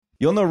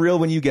You'll know real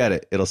when you get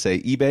it. It'll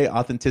say eBay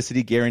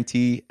Authenticity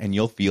Guarantee, and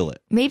you'll feel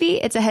it.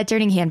 Maybe it's a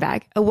head-turning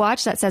handbag, a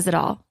watch that says it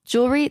all,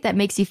 jewelry that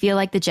makes you feel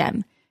like the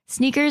gem,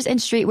 sneakers and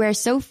streetwear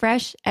so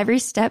fresh, every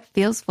step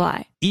feels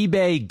fly.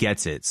 eBay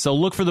gets it. So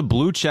look for the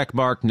blue check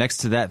mark next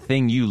to that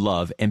thing you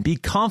love and be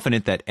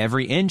confident that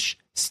every inch,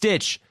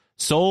 stitch,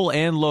 sole,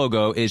 and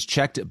logo is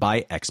checked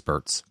by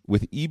experts.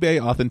 With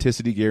eBay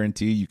Authenticity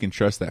Guarantee, you can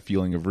trust that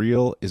feeling of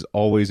real is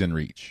always in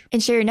reach.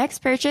 Ensure your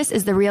next purchase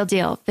is the real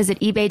deal. Visit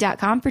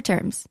ebay.com for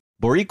terms.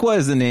 Boricua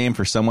is the name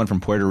for someone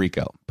from Puerto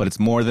Rico, but it's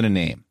more than a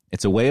name.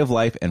 It's a way of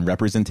life and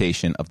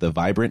representation of the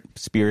vibrant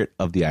spirit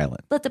of the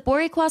island. Let the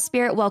Boricua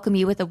spirit welcome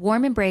you with a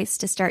warm embrace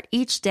to start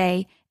each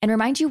day and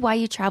remind you why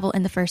you travel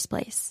in the first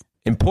place.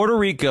 In Puerto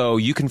Rico,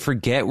 you can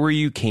forget where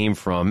you came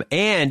from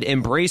and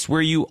embrace where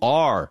you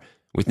are.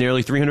 With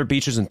nearly 300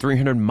 beaches and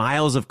 300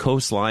 miles of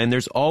coastline,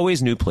 there's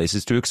always new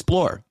places to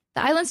explore.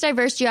 The island's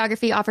diverse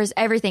geography offers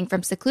everything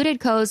from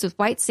secluded coves with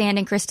white sand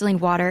and crystalline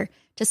water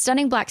to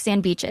stunning black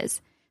sand beaches.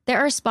 There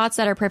are spots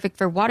that are perfect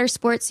for water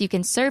sports. You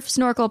can surf,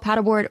 snorkel,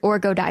 paddleboard, or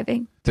go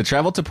diving. To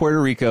travel to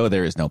Puerto Rico,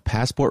 there is no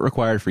passport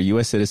required for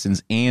U.S.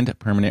 citizens and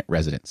permanent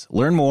residents.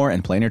 Learn more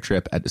and plan your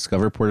trip at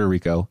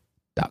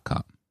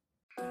discoverpuertorico.com.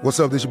 What's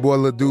up, this your boy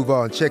Lil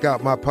Duval, and check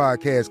out my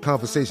podcast,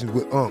 Conversations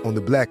with Unc, on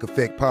the Black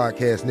Effect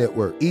Podcast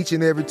Network. Each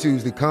and every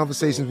Tuesday,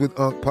 Conversations with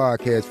Unc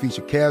podcast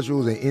feature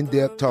casuals and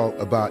in-depth talk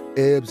about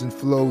ebbs and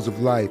flows of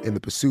life and the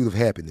pursuit of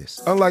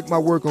happiness. Unlike my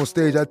work on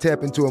stage, I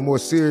tap into a more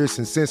serious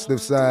and sensitive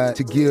side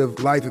to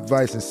give life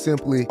advice and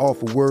simply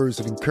offer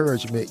words of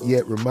encouragement,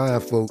 yet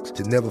remind folks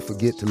to never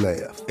forget to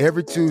laugh.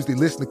 Every Tuesday,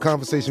 listen to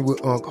Conversation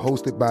with Unc,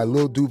 hosted by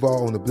Lil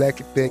Duval on the Black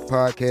Effect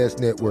Podcast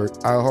Network,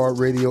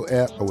 iHeartRadio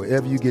app, or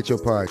wherever you get your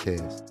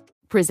podcasts.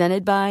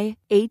 Presented by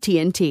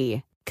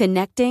AT&T.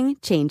 Connecting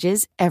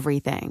changes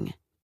everything.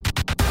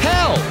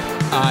 Hell,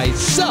 I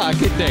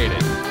suck at dating.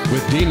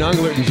 With Dean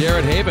Unglert and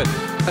Jared Haben,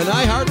 an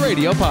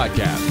iHeartRadio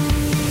podcast.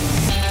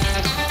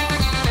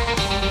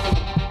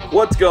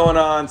 What's going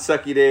on,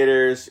 Sucky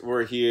Daters?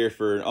 We're here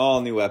for an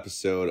all-new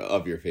episode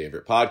of your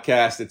favorite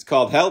podcast. It's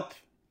called Help,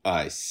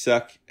 I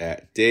Suck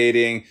at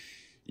Dating.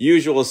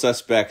 Usual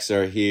suspects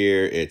are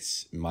here.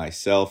 It's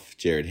myself,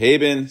 Jared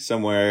Haben,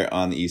 somewhere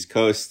on the East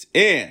Coast,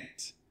 and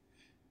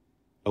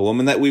a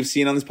woman that we've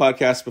seen on this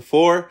podcast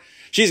before.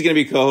 She's going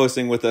to be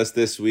co-hosting with us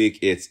this week.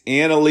 It's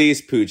Annalise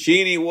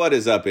Puccini. What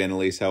is up,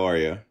 Annalise? How are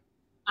you?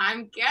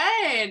 I'm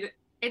good.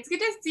 It's good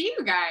to see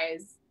you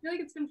guys. I feel like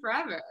it's been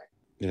forever.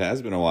 It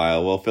has been a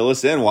while. Well, fill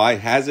us in. Why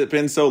has it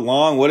been so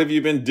long? What have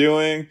you been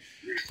doing?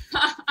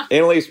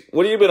 Annalise,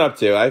 what have you been up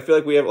to? I feel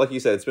like we have, like you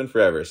said, it's been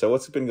forever. So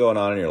what's been going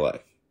on in your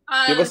life?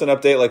 Give us an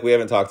update like we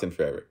haven't talked in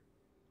forever.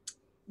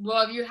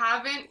 Well, if you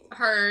haven't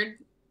heard,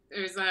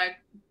 there's a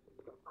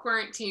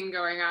quarantine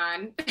going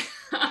on,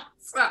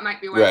 so that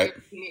might be why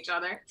we've seen each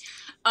other.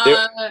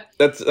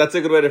 That's a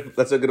good way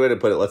to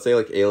put it. Let's say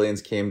like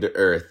aliens came to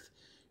Earth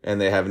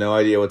and they have no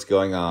idea what's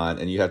going on,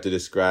 and you have to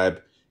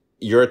describe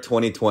your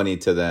 2020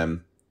 to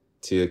them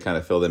to kind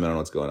of fill them in on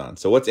what's going on.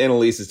 So what's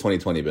Annalise's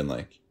 2020 been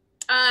like?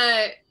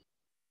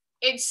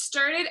 It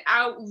started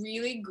out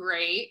really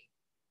great,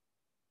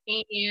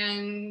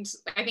 and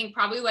I think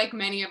probably like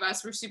many of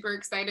us, we're super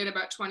excited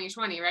about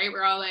 2020, right?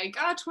 We're all like,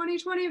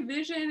 2020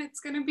 vision, it's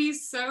going to be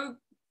so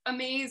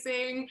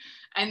amazing.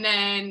 And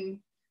then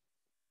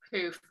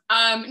poof.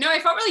 No, I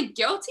felt really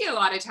guilty a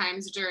lot of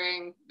times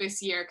during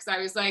this year because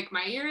I was like,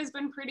 my year has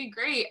been pretty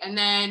great. And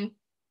then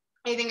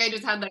I think I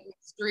just had like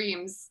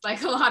extremes,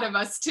 like a lot of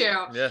us too.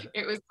 Yeah.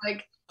 It was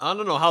like, I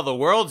don't know how the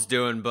world's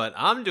doing, but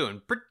I'm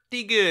doing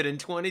pretty good in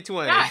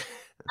 2020. Yeah.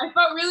 I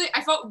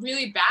felt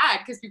really bad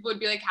because people would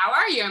be like, how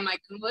are you? I'm like,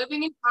 I'm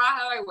living in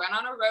Tahoe. I went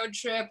on a road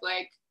trip.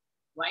 Like,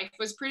 life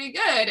was pretty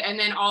good. And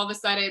then all of a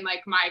sudden,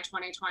 like, my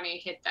 2020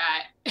 hit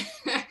that,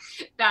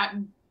 that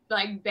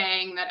like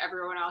bang that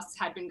everyone else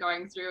had been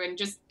going through and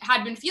just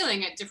had been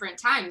feeling at different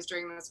times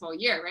during this whole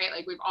year, right?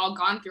 Like, we've all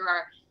gone through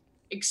our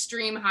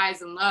extreme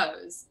highs and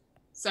lows.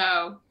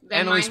 So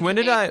then Annalise, when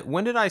did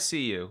I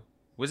see you?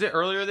 Was it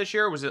earlier this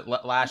year or was it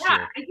last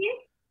year?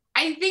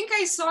 I think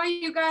I saw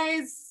you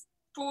guys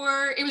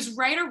it was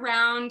right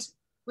around,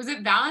 was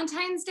it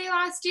Valentine's Day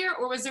last year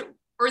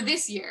or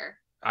this year?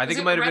 I think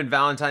it might have been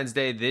Valentine's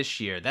Day this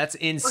year. That's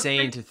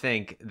insane to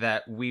think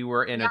that we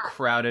were in a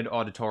crowded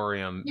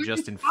auditorium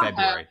just in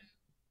February.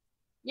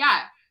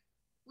 Yeah.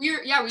 We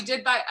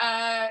did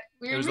that.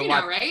 We were in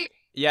Reno, right?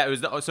 Yeah, it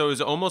was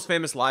the Almost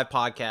Famous live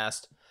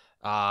podcast.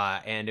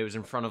 And it was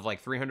in front of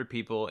like 300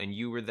 people and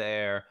you were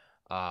there.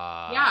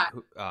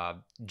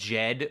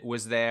 Jed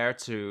was there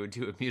to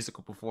do a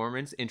musical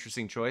performance.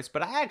 Interesting choice,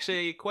 but I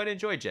actually quite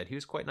enjoyed Jed. He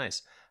was quite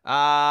nice.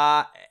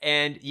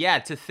 And yeah,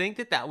 to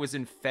think that was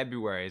in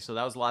February, so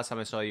that was the last time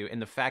I saw you,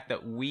 and the fact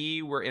that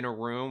we were in a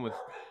room with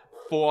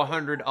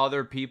 400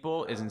 other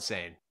people is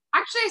insane.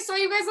 Actually, I saw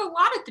you guys a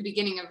lot at the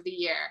beginning of the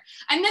year,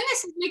 and then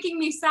this is making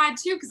me sad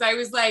too because I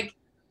was like,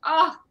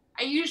 I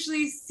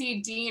usually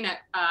see Dean at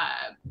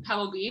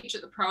Pebble Beach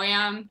at the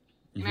Pro-Am,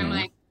 and I'm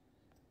like,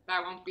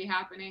 that won't be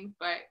happening,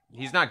 but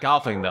he's not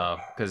golfing though,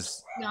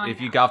 because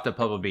if you golfed at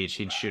Pebble Beach,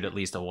 he'd shoot at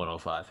least a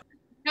 105.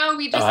 No,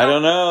 we just. I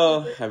don't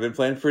know. I've been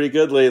playing pretty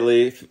good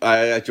lately.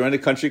 I joined a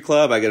country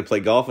club. I get to play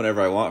golf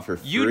whenever I want for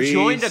free. You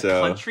joined a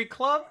country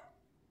club?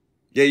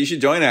 Yeah, you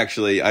should join,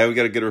 actually. I would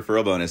get a good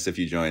referral bonus if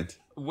you joined.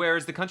 Where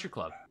is the country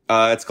club?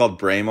 It's called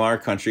Braemar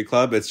Country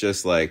Club. It's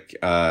just like,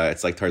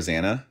 it's like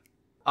Tarzana.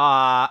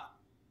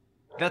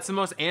 That's the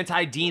most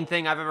anti-Dean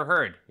thing I've ever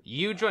heard.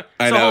 You joined.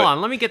 I So know. hold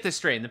on, let me get this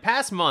straight. In the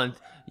past month,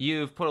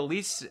 you've put a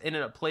lease in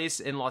a place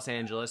in Los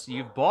Angeles.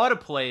 You've bought a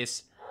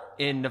place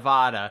in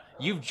Nevada.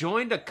 You've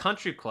joined a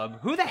country club.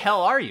 Who the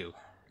hell are you?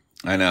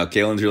 I know.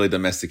 Kaylin's really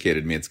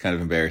domesticated me. It's kind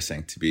of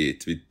embarrassing, to be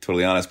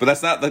totally honest. But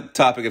that's not the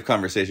topic of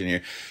conversation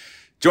here.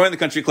 Join the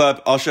country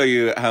club. I'll show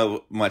you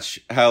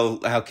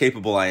how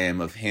capable I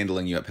am of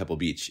handling you at Pebble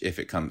Beach if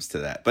it comes to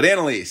that. But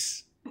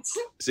Annalise,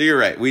 so you're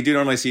right. We do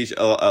normally see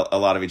a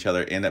lot of each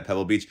other in at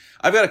Pebble Beach.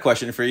 I've got a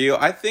question for you.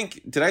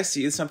 Did I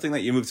see something that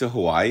you moved to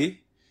Hawaii?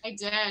 I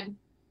did.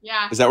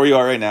 Yeah. Is that where you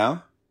are right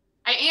now?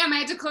 I am. I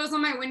had to close all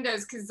my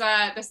windows because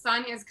the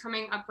sun is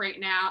coming up right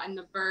now and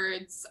the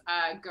birds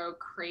go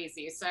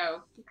crazy.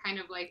 So kind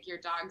of like your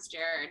dogs,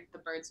 Jared, the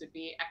birds would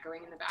be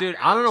echoing in the background.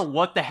 Dude, I don't know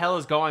what the hell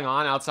is going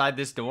on outside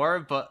this door,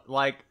 but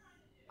like,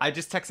 I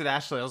just texted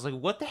Ashley. I was like,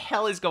 what the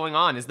hell is going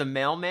on? Is the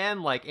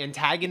mailman like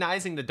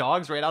antagonizing the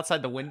dogs right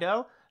outside the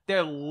window?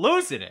 They're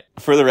losing it.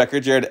 For the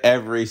record, Jared,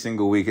 every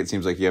single week it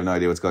seems like you have no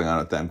idea what's going on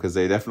with them because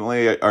they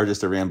definitely are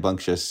just a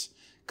rambunctious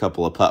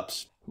couple of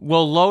pups.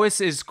 Well,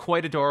 Lois is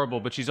quite adorable,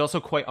 but she's also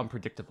quite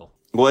unpredictable.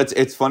 Well,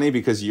 it's funny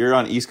because you're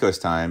on East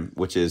Coast time,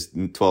 which is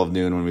 12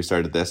 noon when we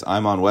started this.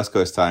 I'm on West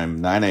Coast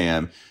time, 9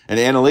 a.m. And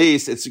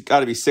Annalise, it's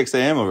got to be 6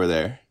 a.m. over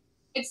there.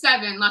 It's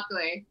 7,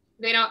 luckily.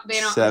 They don't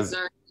 7.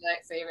 observe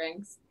daylight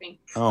savings.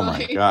 Oh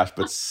my gosh!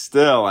 But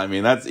still, I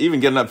mean, that's even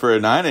getting up for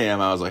 9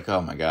 a.m. I was like,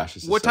 oh my gosh!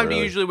 This is What so time do you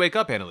early. usually wake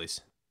up,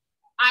 Annalise?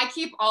 I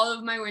keep all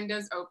of my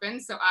windows open,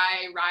 so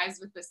I rise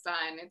with the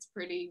sun. It's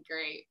pretty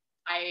great.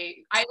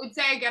 I would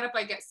say I get up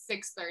like at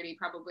 6:30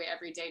 probably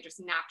every day, just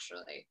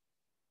naturally.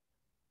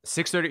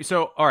 6:30.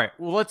 So, all right.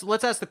 Well,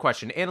 let's ask the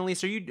question,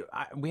 Annalise.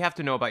 We have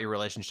to know about your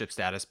relationship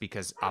status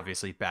because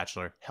obviously,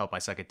 Bachelor, help I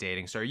suck at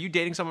dating. So, are you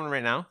dating someone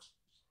right now?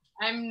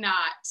 I'm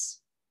not.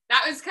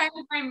 That was kind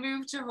of my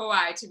move to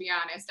Hawaii, to be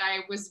honest. I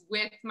was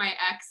with my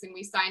ex and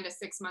we signed a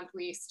 6-month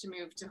lease to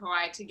move to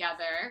Hawaii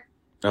together.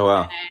 Oh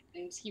wow!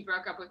 And he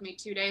broke up with me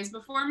 2 days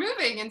before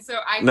moving, and so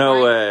I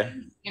No way.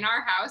 in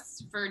our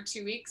house for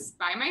 2 weeks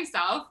by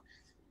myself.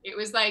 It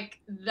was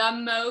like the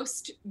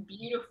most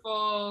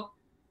beautiful,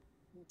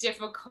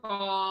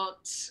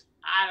 difficult.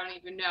 I don't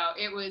even know.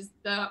 It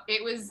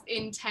was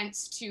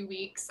intense 2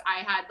 weeks.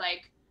 I had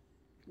like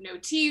no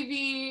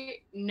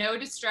TV, no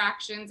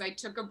distractions. I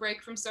took a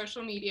break from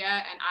social media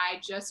and I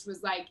just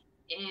was like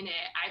in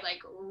it. I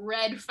like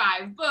read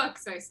 5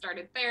 books. I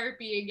started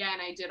therapy again.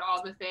 I did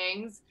all the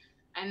things.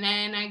 And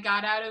then I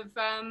got out of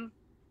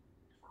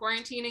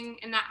quarantining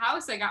in that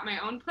house. I got my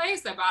own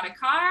place. I bought a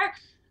car.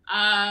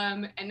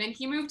 And then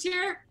he moved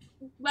here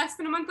less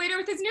than a month later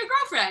with his new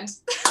girlfriend.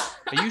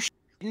 Are you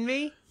shitting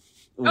me?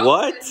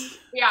 What?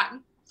 Yeah.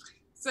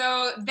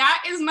 So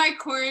that is my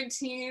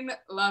quarantine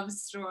love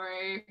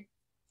story.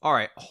 All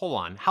right, hold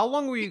on. How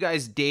long were you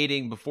guys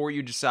dating before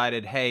you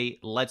decided, hey,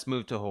 let's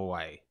move to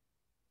Hawaii?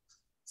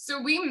 So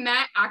we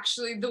met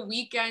actually the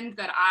weekend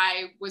that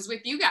I was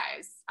with you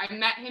guys. I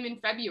met him in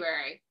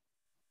February.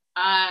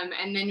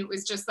 And then it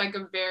was just like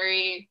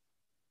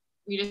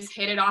we just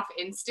hit it off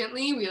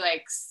instantly. We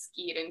like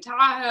skied in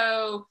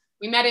Tahoe.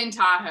 We met in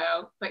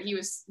Tahoe, but he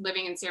was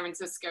living in San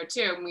Francisco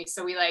too. And we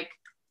like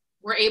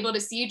were able to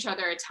see each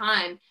other a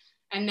ton.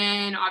 And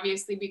then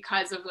obviously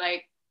because of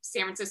like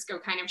San Francisco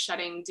kind of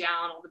shutting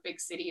down, all the big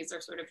cities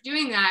are sort of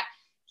doing that,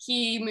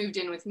 he moved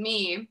in with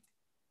me.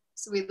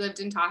 So we lived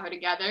in Tahoe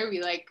together.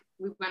 We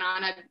went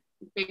on a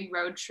big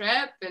road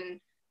trip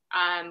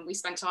and we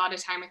spent a lot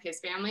of time with his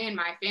family and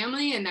my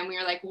family. And then we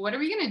were like, well, what are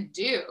we going to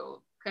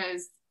do?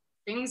 Because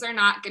things are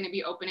not going to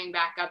be opening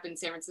back up in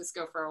San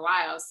Francisco for a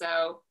while.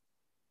 So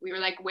we were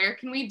like, where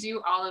can we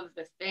do all of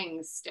the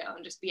things still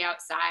and just be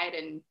outside?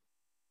 And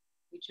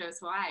we chose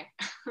Hawaii.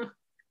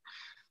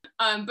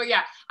 But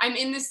yeah, I'm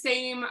in the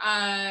same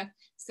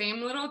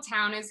little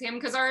town as him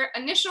because our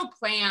initial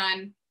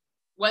plan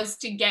was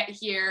to get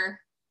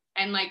here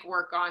and like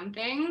work on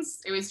things.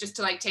 It was just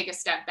to like take a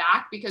step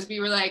back because we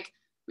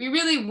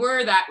really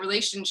were that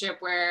relationship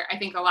where I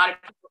think a lot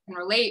of people can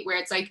relate, where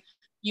it's like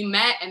you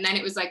met and then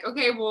it was like,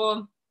 okay,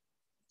 well,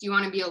 do you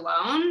want to be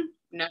alone?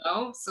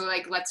 No. So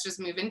like, let's just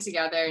move in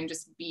together and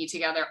just be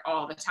together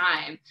all the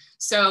time.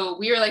 So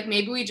we were like,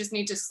 maybe we just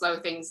need to slow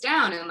things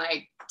down and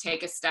like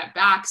take a step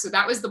back. So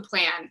that was the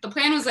plan. The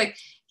plan was like,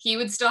 he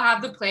would still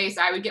have the place.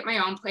 I would get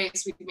my own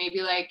place. We'd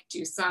maybe like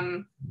do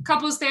some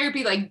couples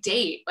therapy, like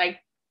date, like,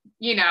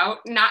 you know,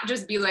 not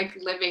just be like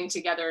living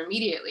together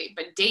immediately,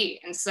 but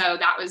date. And so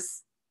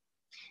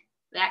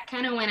that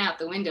kind of went out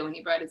the window when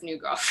he brought his new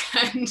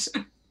girlfriend.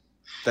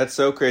 That's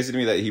so crazy to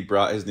me that he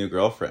brought his new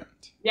girlfriend.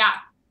 Yeah.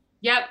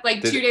 Yep.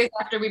 Like 2 days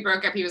after we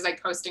broke up, he was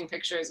like posting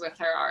pictures with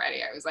her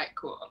already. I was like,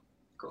 cool.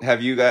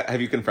 Have you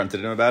confronted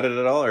him about it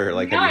at all, or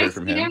like no, have you I heard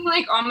from see him?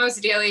 like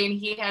almost daily, and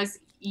he has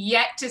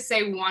yet to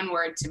say one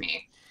word to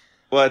me.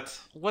 What?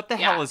 What the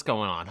Yeah. hell is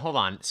going on? Hold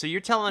on. So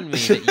you're telling me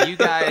that you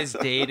guys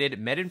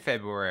met in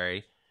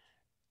February.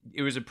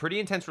 It was a pretty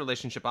intense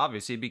relationship,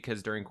 obviously,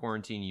 because during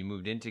quarantine you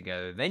moved in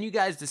together. Then you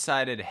guys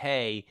decided,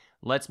 hey,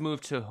 let's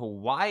move to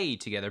Hawaii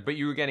together. But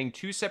you were getting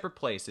two separate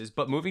places,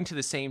 but moving to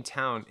the same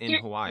town in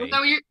Hawaii.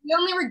 No, we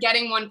only were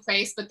getting one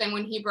place, but then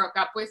when he broke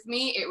up with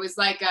me, it was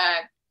like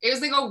a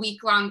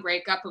week-long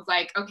breakup of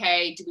like,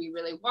 okay, do we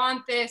really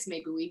want this?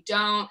 Maybe we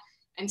don't.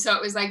 And so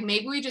it was like,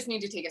 maybe we just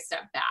need to take a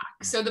step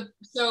back. So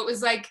it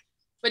was like,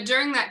 but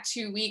during that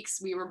 2 weeks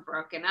we were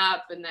broken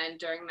up. And then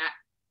during that,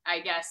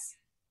 I guess,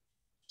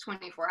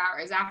 24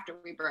 hours after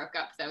we broke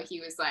up, though, he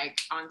was like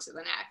on to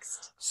the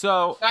next.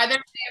 So there may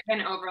have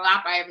been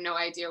overlap. I have no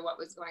idea what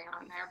was going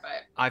on there,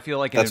 but I feel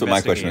like that's what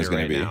my question is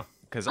going to be.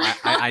 Because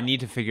I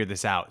need to figure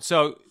this out.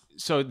 So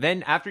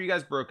then after you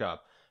guys broke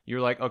up,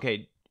 you're like,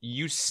 okay,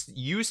 you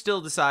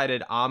still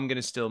decided I'm going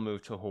to still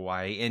move to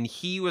Hawaii. And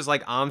he was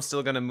like, I'm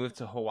still going to move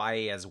to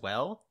Hawaii as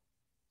well.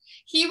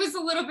 He was a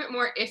little bit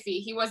more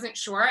iffy. He wasn't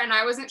sure. And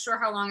I wasn't sure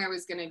how long I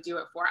was going to do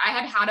it for. I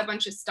had a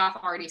bunch of stuff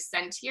already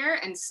sent here.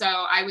 And so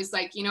I was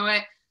like, you know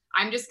what?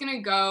 I'm just going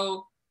to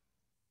go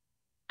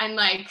and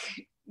like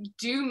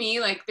do me.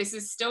 Like, this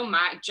is still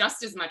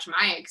just as much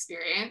my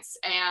experience.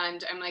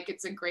 And I'm like,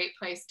 it's a great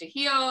place to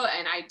heal.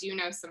 And I do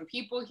know some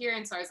people here.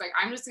 And so I was like,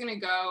 I'm just going to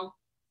go.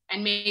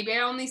 And maybe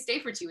I only stay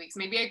for 2 weeks.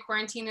 Maybe I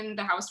quarantine in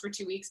the house for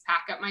 2 weeks,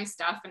 pack up my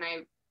stuff, and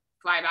I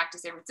fly back to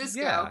San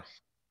Francisco. Yeah.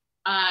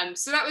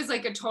 So that was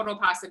like a total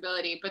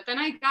possibility. But then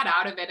I got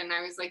out of it and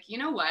I was like, you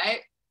know what?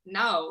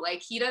 No,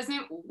 like he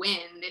doesn't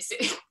win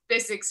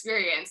this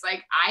experience.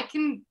 Like I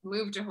can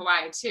move to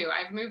Hawaii too.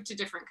 I've moved to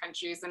different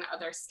countries and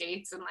other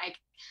states, and like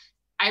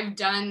I've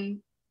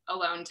done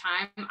alone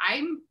time.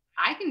 I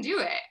can do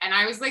it. And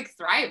I was like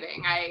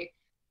thriving. I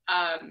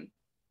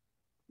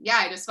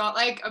just felt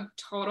like a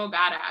total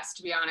badass,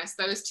 to be honest.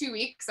 Those 2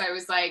 weeks, I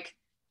was like,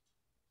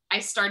 I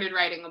started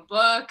writing a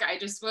book. I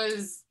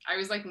was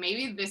like,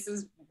 maybe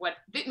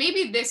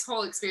this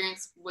whole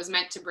experience was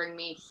meant to bring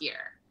me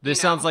here.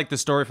 This sounds like the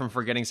story from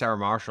Forgetting Sarah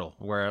Marshall,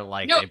 where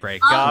like they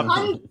break up.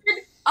 120%.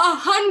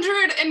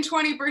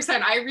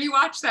 I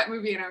rewatched that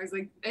movie and I was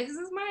like, this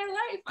is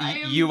my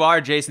life. You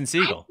are Jason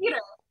Segel.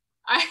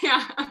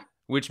 Yeah.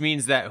 Which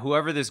means that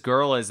whoever this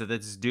girl is that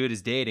this dude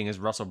is dating is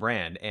Russell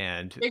Brand.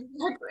 And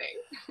exactly.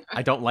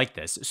 I don't like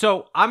this.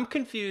 So I'm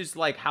confused,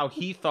 like how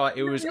he thought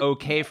it was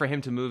okay for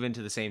him to move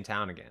into the same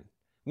town again.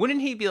 Wouldn't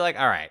he be like,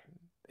 all right,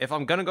 if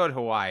I'm going to go to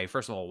Hawaii,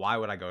 first of all, why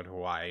would I go to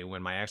Hawaii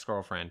when my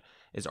ex-girlfriend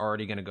is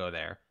already going to go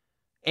there?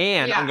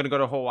 And I'm going to go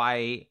to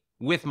Hawaii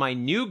with my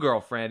new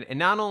girlfriend, and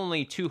not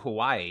only to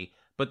Hawaii,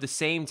 but the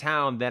same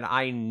town that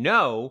I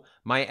know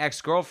my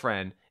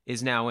ex-girlfriend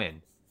is now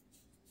in.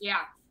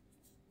 Yeah.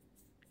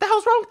 The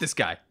hell's wrong with this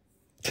guy?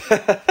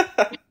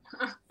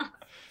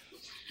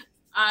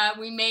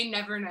 We may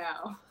never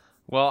know.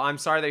 Well, I'm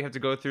sorry that you have to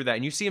go through that.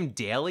 And you see him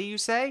daily, you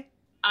say?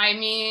 I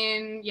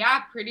mean,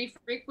 yeah, pretty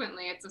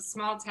frequently. It's a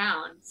small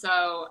town.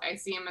 So I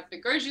see him at the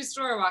grocery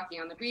store, walking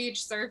on the beach,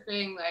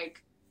 surfing,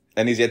 like.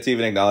 And he's yet to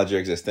even acknowledge your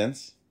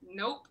existence?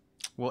 Nope.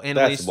 Well,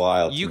 Annalise, that's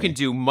wild. You can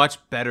do much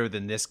better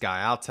than this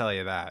guy. I'll tell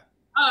you that.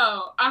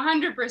 Oh,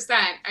 100%.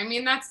 I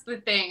mean, that's the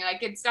thing.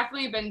 Like, it's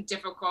definitely been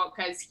difficult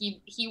because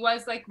he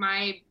was like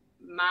my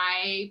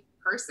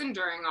person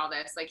during all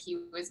this. Like, he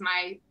was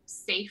my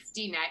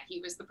safety net. He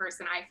was the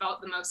person I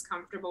felt the most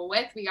comfortable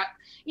with. We got,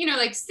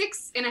 like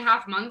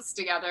 6.5 months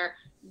together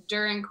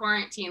during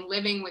quarantine,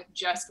 living with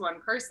just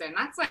one person.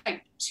 That's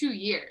like 2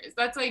 years.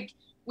 That's like,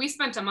 we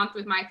spent a month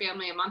with my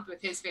family, a month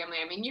with his family.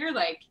 I mean, you're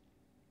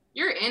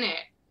in it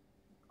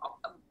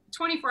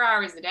 24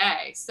 hours a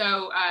day.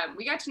 So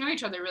we got to know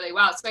each other really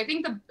well. So I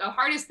think the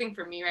hardest thing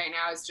for me right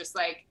now is just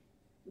like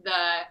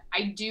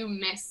I do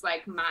miss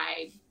like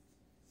my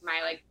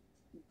like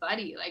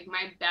buddy, like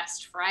my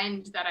best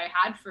friend that I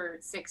had for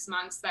 6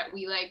 months, that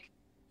we like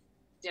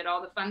did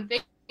all the fun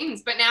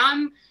things. But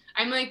now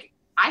I'm like,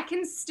 I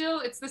can still,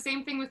 it's the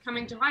same thing with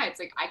coming to Hawaii. It's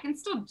like, I can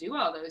still do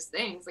all those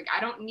things. Like,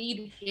 I don't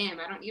need him.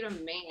 I don't need a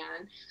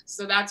man.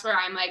 So that's where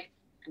I'm like,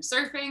 I'm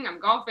surfing, I'm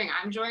golfing,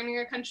 I'm joining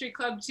a country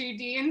club too,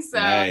 Dean. So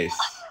nice.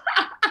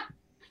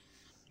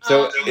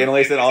 So,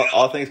 Annalise, then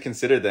all things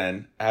considered,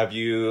 then have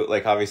you,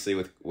 like, obviously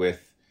with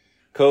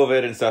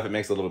COVID and stuff, it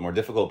makes it a little bit more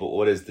difficult. But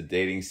what is the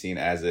dating scene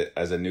as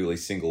a newly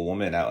single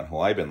woman out in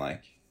Hawaii been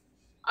like?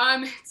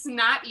 It's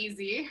not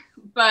easy,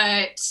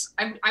 but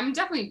I'm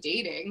definitely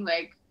dating.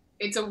 Like,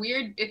 it's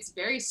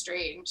very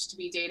strange to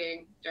be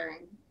dating during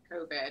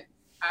COVID.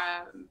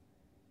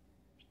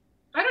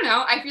 I don't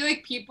know. I feel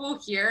like people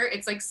here,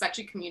 it's like such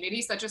a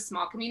community, such a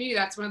small community.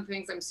 That's one of the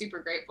things I'm super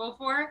grateful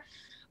for.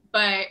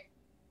 But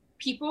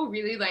people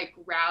really like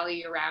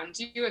rally around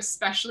you,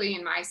 especially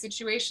in my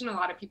situation. A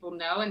lot of people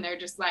know, and they're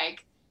just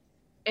like,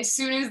 as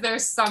soon as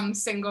there's some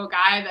single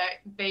guy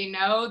that they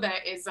know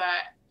that is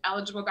a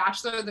eligible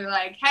bachelor, they're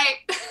like,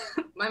 hey,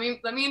 let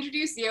me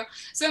introduce you.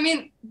 So, I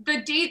mean,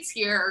 the dates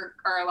here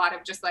are a lot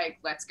of just like,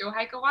 let's go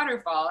hike a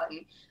waterfall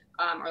and,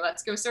 or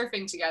let's go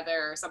surfing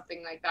together or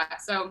something like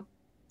that. So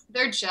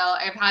they're chill.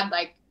 I've had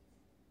like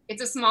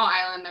It's a small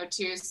island though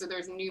too, so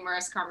there's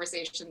numerous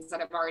conversations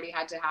that I've already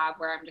had to have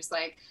where I'm just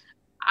like,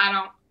 I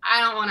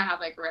don't want to have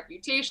like a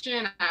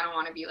reputation. I don't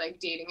want to be like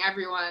dating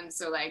everyone.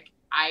 So like,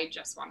 I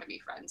just want to be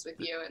friends with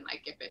you. And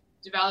like, if it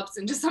develops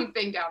into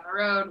something down the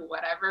road,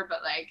 whatever,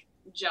 but like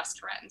just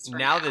friends.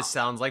 Now this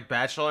sounds like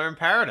Bachelor in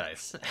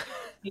Paradise.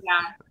 Yeah.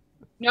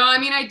 No, I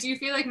mean, I do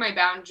feel like my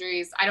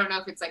boundaries, I don't know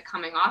if it's like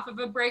coming off of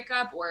a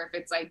breakup or if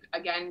it's like,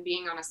 again,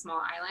 being on a small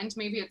island,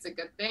 maybe it's a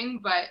good thing,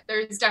 but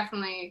there's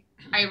definitely,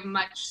 I have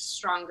much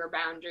stronger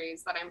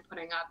boundaries that I'm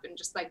putting up and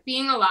just like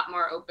being a lot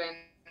more open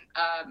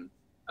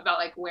about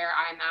like where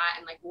I'm at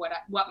and like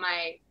what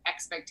my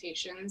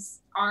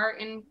expectations are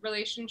in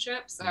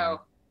relationships.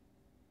 So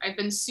I've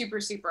been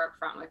super, super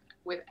upfront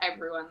with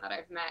everyone that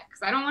I've met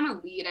because I don't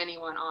want to lead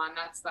anyone on.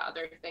 That's the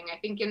other thing. I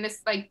think in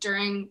this, like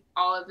during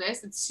all of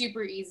this, it's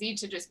super easy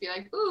to just be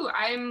like, ooh,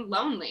 I'm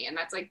lonely. And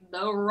that's like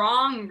the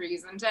wrong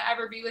reason to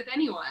ever be with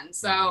anyone.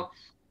 So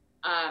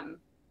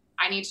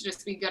I need to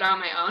just be good on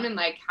my own and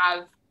like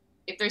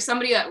if there's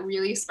somebody that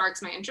really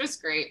sparks my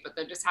interest, great. But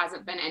there just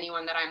hasn't been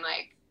anyone that I'm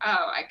like,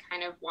 oh, I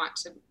kind of want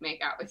to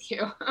make out with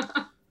you.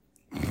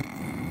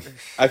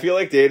 I feel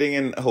like dating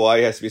in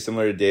Hawaii has to be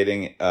similar to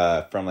dating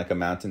from like a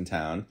mountain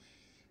town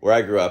where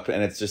I grew up,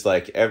 and it's just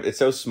like it's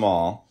so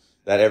small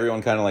that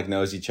everyone kind of like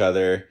knows each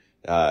other.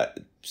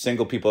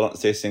 Single people don't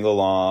stay single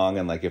long,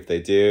 and like if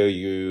they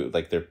do,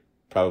 they're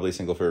probably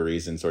single for a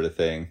reason, sort of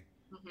thing.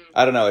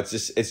 I don't know.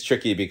 It's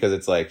tricky because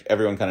it's like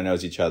everyone kind of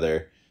knows each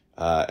other,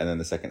 and then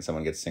the second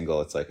someone gets single,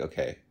 it's like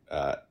okay,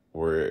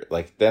 we're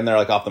like then they're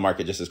like off the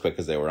market just as quick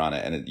as they were on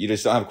it, and you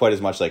just don't have quite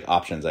as much like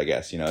options, I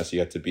guess. So you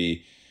have to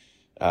be.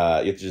 You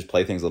have to just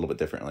play things a little bit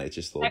differently. It's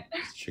just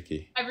it's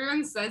tricky.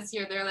 Everyone says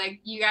here, they're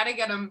like, you got to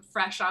get them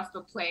fresh off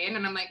the plane.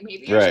 And I'm like,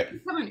 maybe I should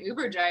become an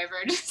Uber driver.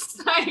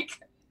 Just like.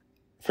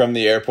 From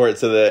the airport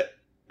to the,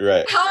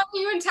 right. How long are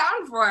you in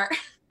town for?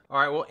 All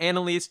right, well,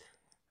 Annalise,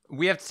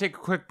 we have to take a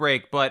quick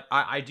break, but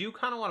I do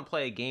kind of want to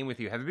play a game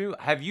with you.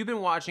 Have you been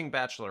watching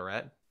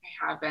Bachelorette?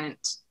 I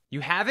haven't.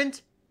 You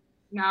haven't?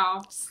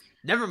 No.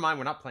 Never mind,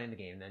 we're not playing the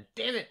game then.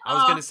 Damn it. I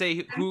was going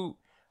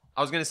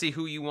to say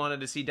who you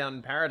wanted to see down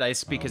in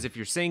Paradise, because if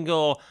you're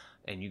single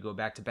and you go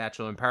back to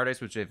Bachelor in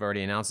Paradise, which they've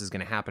already announced is going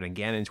to happen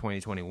again in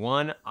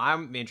 2021,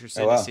 I'm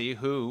interested to see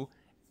who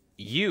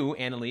you,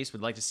 Annalise,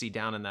 would like to see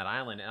down in that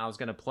island. And I was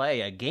going to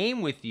play a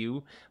game with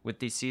you with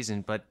this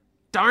season, but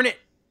darn it.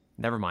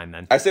 Never mind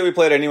then. I say we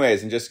play it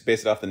anyways and just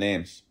base it off the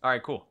names. All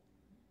right, cool.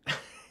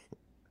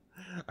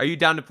 Are you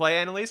down to play,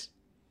 Annalise?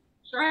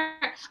 Sure.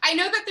 I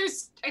know that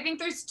there's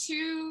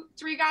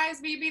 3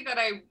 guys maybe that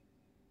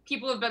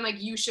people have been like,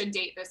 you should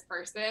date this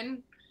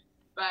person,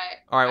 but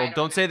all right, well,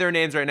 don't say their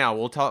names right now.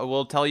 We're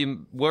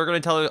going to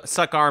tell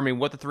Suck Army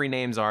what the 3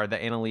 names are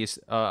that Annalise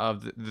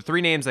of the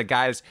 3 names that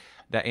guys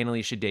that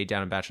Annalise should date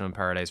down in Bachelor in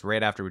Paradise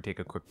right after we take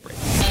a quick break.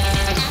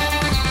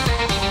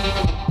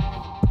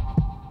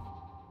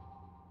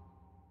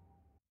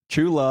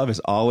 True love is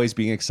always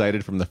being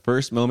excited from the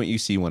first moment you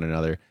see one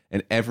another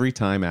and every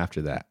time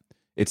after that.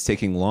 It's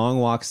taking long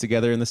walks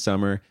together in the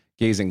summer,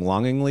 gazing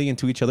longingly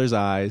into each other's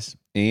eyes,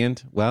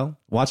 and, well,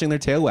 watching their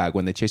tail wag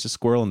when they chase a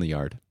squirrel in the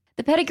yard.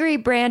 The Pedigree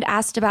brand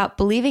asked about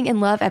believing in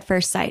love at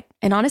first sight.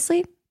 And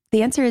honestly,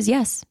 the answer is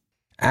yes.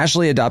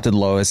 Ashley adopted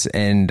Lois,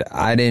 and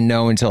I didn't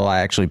know until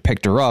I actually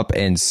picked her up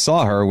and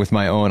saw her with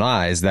my own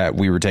eyes that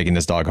we were taking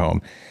this dog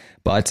home.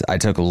 But I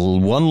took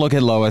one look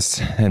at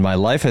Lois, and my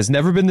life has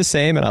never been the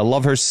same, and I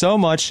love her so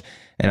much,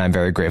 and I'm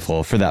very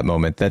grateful for that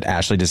moment that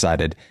Ashley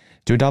decided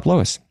to adopt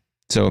Lois.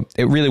 So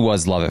it really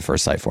was love at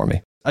first sight for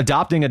me.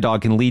 Adopting a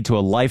dog can lead to a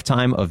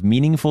lifetime of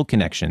meaningful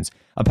connections.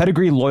 A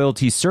Pedigree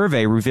loyalty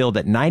survey revealed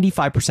that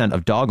 95%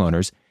 of dog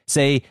owners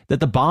say that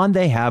the bond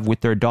they have with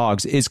their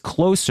dogs is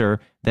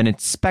closer than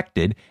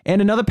expected.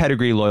 And another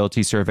Pedigree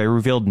loyalty survey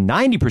revealed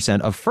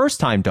 90% of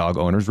first-time dog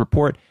owners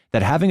report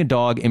that having a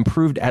dog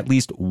improved at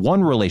least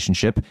one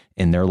relationship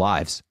in their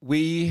lives.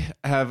 We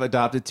have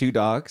adopted 2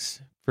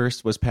 dogs.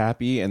 First was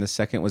Pappy, and the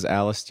second was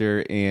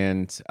Alistair.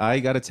 And I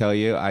got to tell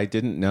you, I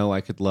didn't know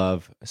I could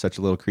love such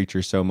a little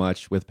creature so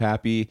much. With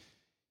Pappy,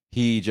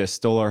 he just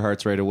stole our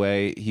hearts right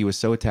away. He was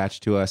so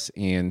attached to us.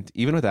 And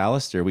even with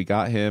Alistair, we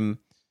got him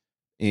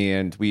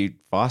and we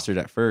fostered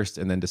at first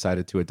and then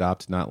decided to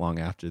adopt not long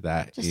after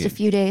that. Just a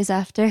few days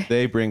after.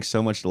 They bring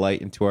so much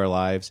light into our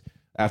lives.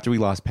 After we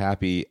lost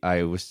Pappy,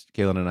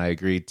 Kaylin and I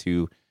agreed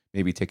to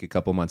maybe take a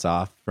couple months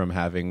off from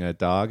having a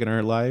dog in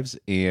our lives.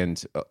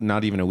 And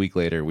not even a week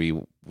later,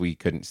 we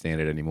couldn't stand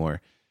it anymore.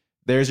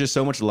 There's just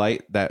so much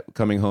light that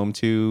coming home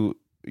to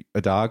a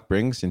dog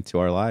brings into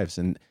our lives.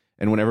 And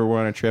whenever we're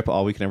on a trip,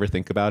 all we can ever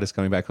think about is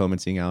coming back home and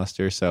seeing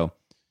Alistair. So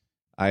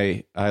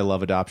I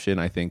love adoption.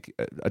 I think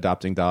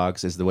adopting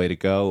dogs is the way to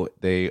go.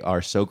 They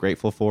are so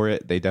grateful for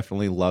it. They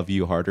definitely love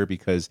you harder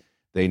because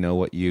they know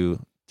what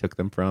you took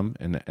them from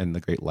and the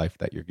great life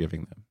that you're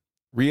giving them.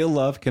 Real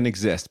love can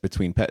exist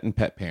between pet and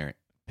pet parent.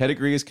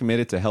 Pedigree is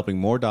committed to helping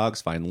more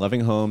dogs find loving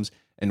homes,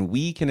 and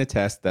we can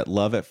attest that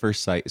love at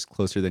first sight is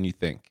closer than you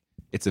think.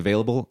 It's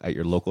available at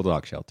your local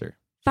dog shelter.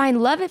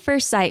 Find love at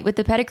first sight with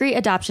the Pedigree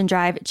Adoption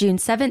Drive June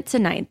 7th to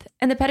 9th,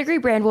 and the Pedigree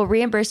brand will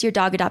reimburse your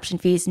dog adoption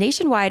fees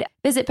nationwide.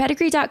 Visit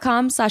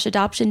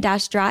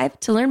pedigree.com/adoption-drive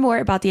to learn more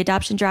about the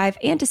adoption drive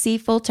and to see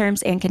full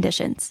terms and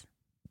conditions.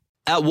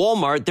 At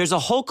Walmart, there's a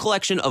whole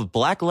collection of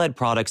Black-led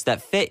products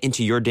that fit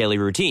into your daily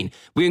routine.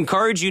 We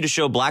encourage you to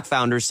show Black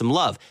founders some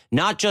love,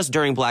 not just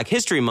during Black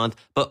History Month,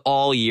 but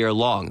all year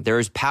long. There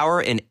is power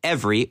in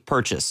every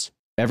purchase.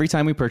 Every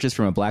time we purchase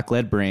from a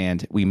Black-led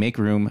brand, we make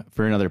room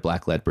for another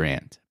Black-led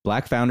brand.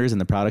 Black founders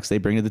and the products they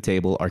bring to the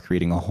table are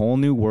creating a whole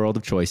new world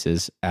of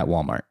choices at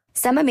Walmart.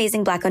 Some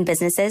amazing Black-owned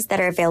businesses that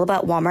are available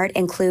at Walmart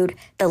include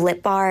The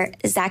Lip Bar,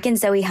 Zach and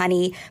Zoe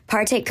Honey,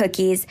 Partake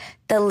Cookies.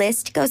 The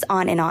list goes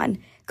on and on.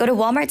 Go to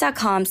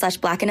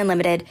walmart.com/Black and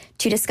Unlimited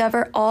to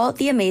discover all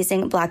the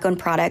amazing Black-owned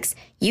products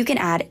you can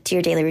add to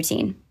your daily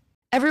routine.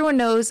 Everyone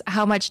knows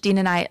how much Dean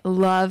and I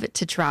love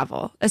to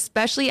travel,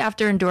 especially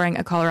after enduring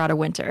a Colorado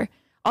winter.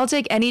 I'll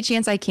take any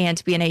chance I can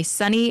to be in a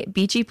sunny,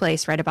 beachy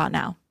place right about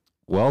now.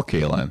 Well,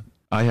 Kaylin,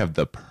 I have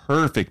the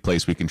perfect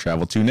place we can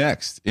travel to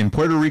next. In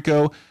Puerto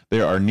Rico,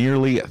 there are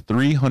nearly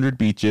 300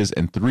 beaches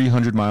and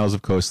 300 miles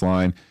of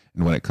coastline.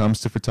 And when it comes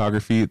to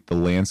photography, the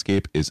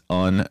landscape is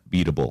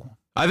unbeatable.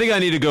 I think I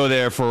need to go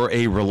there for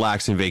a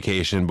relaxing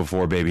vacation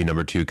before baby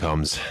number 2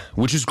 comes,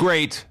 which is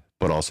great,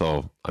 but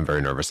also I'm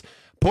very nervous.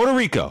 Puerto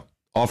Rico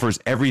offers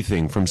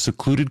everything from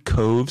secluded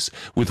coves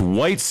with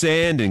white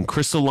sand and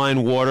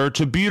crystalline water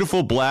to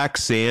beautiful black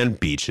sand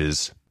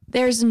beaches.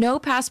 There's no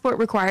passport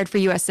required for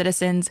U.S.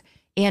 citizens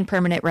and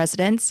permanent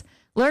residents.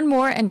 Learn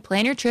more and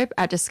plan your trip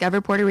at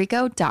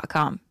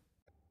discoverpuertorico.com.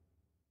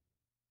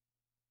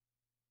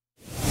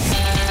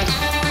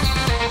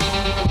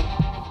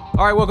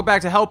 All right, welcome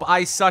back to Help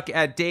I Suck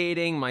at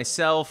Dating.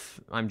 Myself,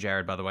 I'm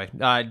Jared, by the way.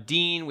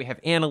 Dean, we have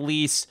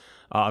Annalise.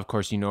 Of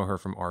course, you know her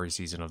from Ari's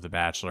season of The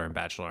Bachelor and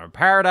Bachelor in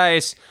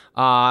Paradise.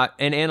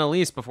 And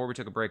Annalise, before we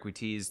took a break, we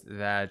teased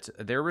that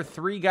there were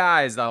 3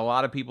 guys that a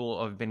lot of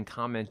people have been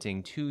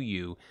commenting to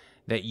you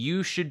that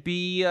you should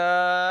be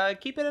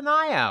keeping an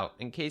eye out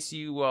in case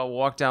you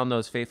walk down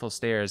those fateful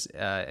stairs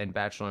in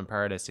Bachelor in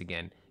Paradise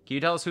again. Can you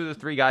tell us who the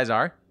 3 guys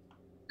are?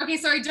 Okay,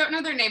 so I don't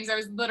know their names. I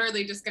was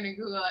literally just going to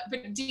Google it.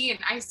 But Dean,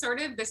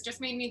 this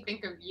just made me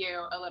think of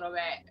you a little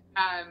bit.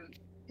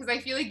 Because I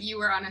feel like you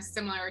were on a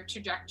similar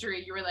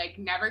trajectory. You were like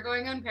never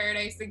going on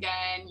Paradise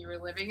again. You were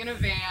living in a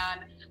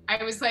van.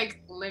 I was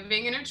like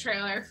living in a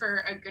trailer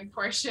for a good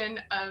portion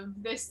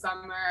of this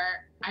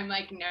summer. I'm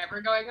like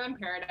never going on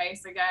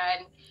Paradise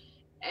again.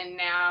 And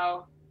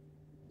now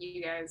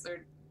you guys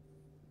are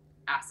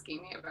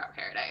asking me about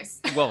Paradise.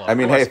 Well, I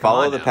mean, hey,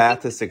 follow the path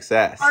to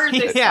success.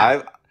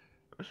 Yeah.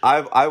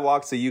 I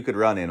walked so you could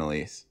run,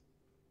 Annalise.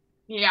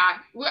 Yeah,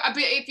 but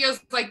it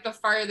feels like the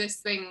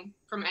farthest thing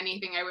from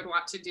anything I would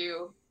want to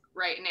do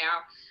right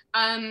now.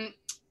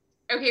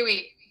 Okay,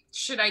 wait.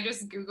 Should I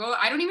just Google?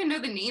 I don't even know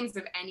the names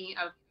of any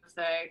of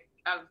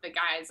the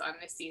guys on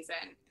this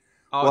season.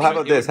 Well, how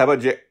about this? How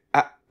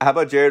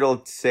about Jared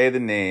will say the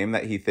name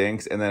that he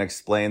thinks and then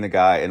explain the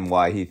guy and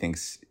why he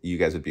thinks you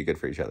guys would be good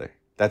for each other.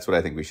 That's what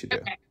I think we should do.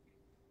 Okay.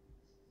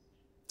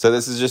 So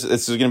this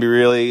is going to be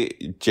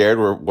really, Jared,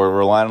 we're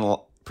relying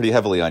pretty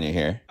heavily on you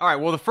here. All right.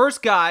 Well, the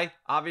first guy,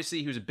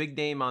 obviously, he was a big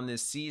name on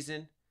this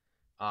season.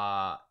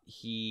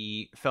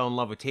 He fell in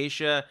love with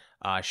Tayshia.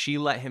 She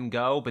let him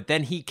go, but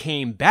then he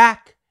came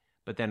back.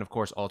 But then, of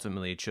course,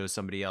 ultimately, it chose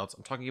somebody else.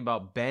 I'm talking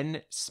about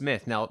Ben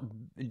Smith. Now,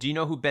 do you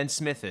know who Ben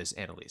Smith is,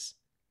 Annalise?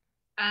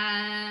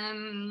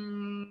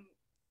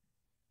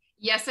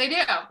 Yes, I do.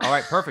 All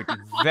right, perfect.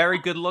 Very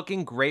good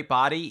looking, great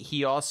body.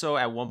 He also,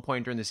 at one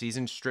point during the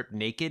season, stripped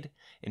naked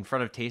in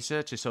front of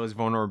Tayshia to show his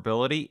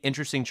vulnerability.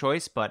 Interesting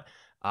choice, but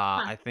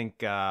I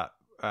think a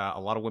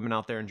lot of women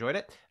out there enjoyed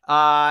it.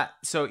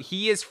 So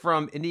he is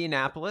from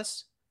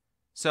Indianapolis.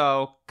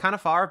 So kind of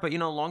far, but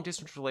long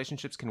distance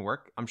relationships can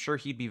work. I'm sure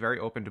he'd be very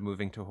open to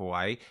moving to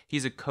Hawaii.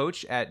 He's a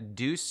coach at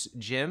Deuce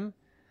Gym.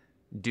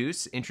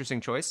 Deuce, interesting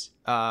choice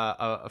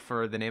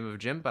for the name of a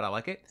gym, but I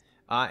like it.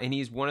 And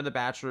he's one of the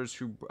bachelors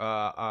who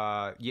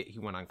he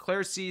went on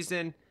Claire's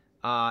season,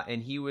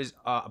 and he was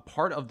a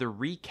part of the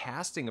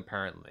recasting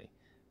apparently.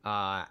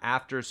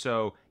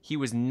 So he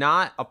was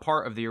not a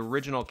part of the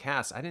original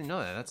cast. I didn't know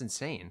that. That's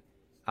insane.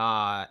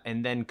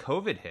 And then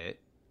COVID hit.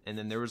 And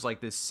then there was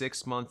like this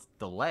 6-month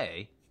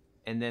delay,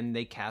 and then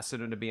they casted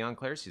him to be on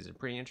Claire's season.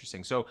 Pretty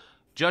interesting. So,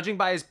 judging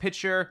by his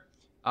picture,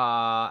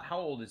 how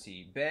old is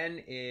he?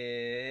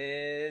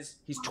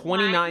 He's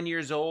 29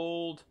 years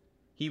old.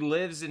 He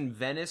lives in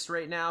Venice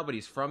right now, but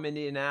he's from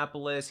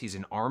Indianapolis. He's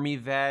an Army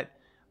vet.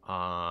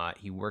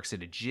 He works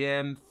at a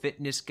gym,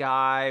 fitness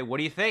guy. What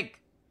do you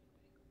think?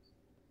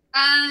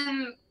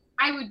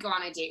 I would go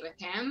on a date with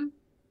him.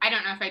 I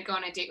don't know if I'd go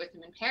on a date with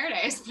him in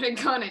Paradise, but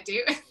I'd go on a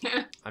date with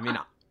him. I mean,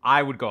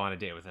 I would go on a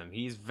date with him.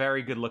 He's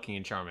very good looking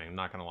and charming. I'm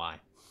not going to lie.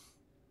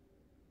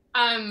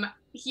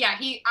 Yeah,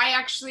 I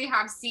actually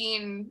have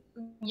seen,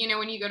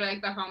 when you go to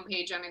like the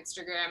homepage on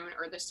Instagram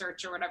or the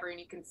search or whatever, and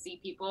you can see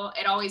people,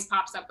 it always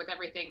pops up with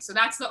everything. So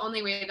that's the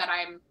only way that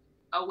I'm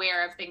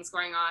aware of things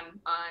going on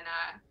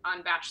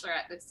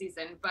Bachelorette this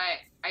season, but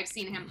I've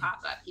seen him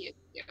pop up. He is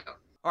cute.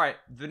 All right,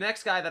 the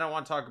next guy that I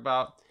want to talk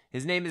about,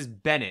 his name is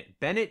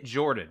Bennett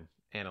Jordan.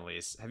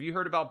 Annalise, have you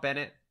heard about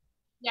Bennett?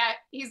 Yeah,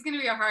 he's going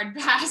to be a hard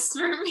pass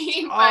for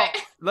me. But...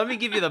 Oh, let me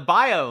give you the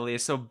bio,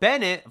 Elise. So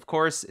Bennett, of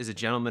course, is a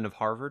gentleman of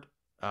Harvard,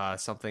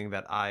 something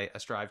that I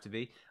strive to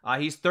be.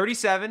 He's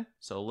 37,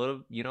 so a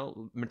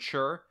little,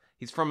 mature.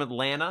 He's from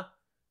Atlanta.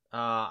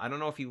 I don't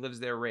know if he lives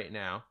there right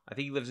now. I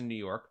think he lives in New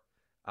York.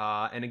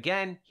 And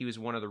again, he was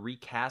one of the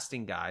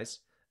recasting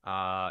guys.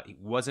 He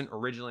wasn't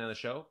originally on the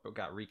show, but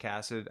got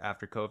recasted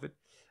after COVID.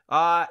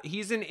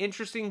 He's an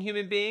interesting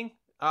human being.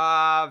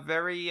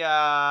 Very...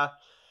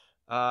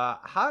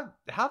 how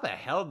the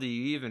hell do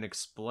you even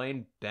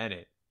explain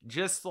Bennett?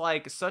 Just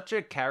like such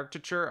a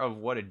caricature of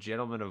what a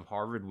gentleman of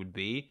Harvard would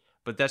be,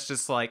 but that's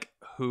just like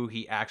who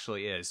he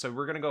actually is. So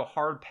we're gonna go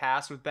hard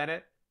pass with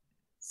Bennett.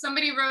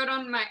 Somebody wrote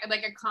on my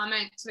a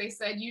comment. They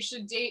said you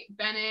should date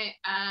Bennett.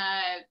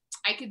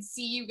 I could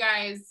see you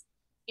guys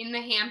in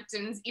the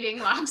Hamptons eating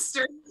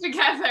lobster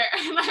together,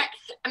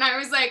 and I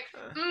was like,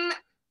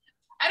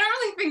 I don't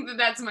really think that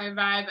that's my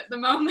vibe at the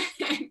moment.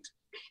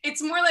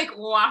 It's more like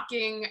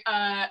walking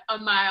a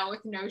mile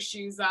with no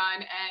shoes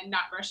on and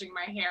not brushing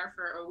my hair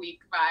for a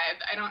week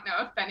vibe. I don't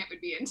know if Bennett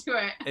would be into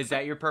it. Is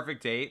that your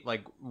perfect date?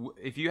 Like,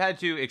 if you had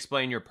to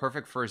explain your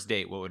perfect first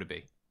date, what would it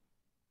be?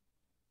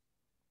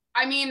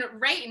 I mean,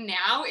 right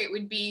now it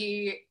would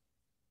be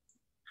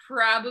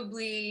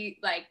probably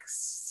like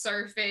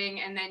surfing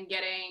and then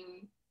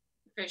getting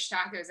fish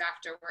tacos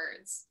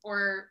afterwards.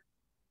 Or,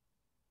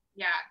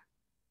 yeah.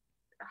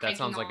 That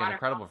sounds like an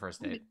incredible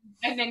first date.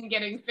 And then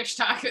getting fish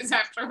tacos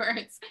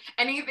afterwards.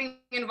 Anything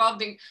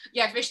involving,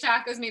 fish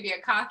tacos, maybe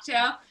a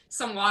cocktail,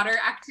 some water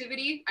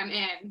activity, I'm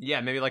in. Yeah,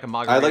 maybe like a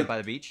margarita by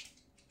the beach.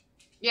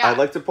 Yeah. I'd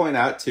like to point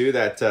out, too,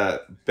 that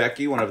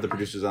Becky, one of the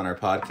producers on our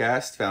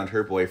podcast, found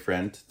her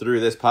boyfriend through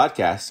this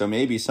podcast. So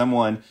maybe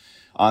someone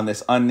on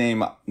this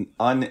unnamed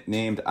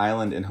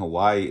island in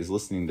Hawaii is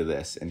listening to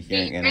this and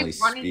hearing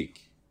Annalise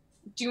speak.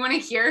 Do you want to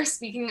hear,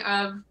 speaking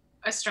of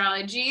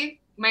astrology,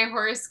 my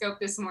horoscope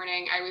this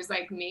morning, I was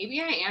like,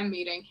 maybe I am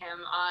meeting him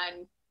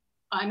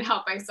on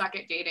Help I Suck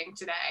at Dating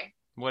today.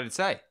 What did it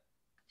say?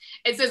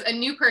 It says a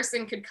new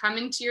person could come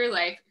into your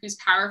life whose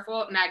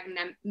powerful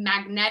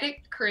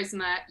magnetic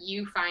charisma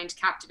you find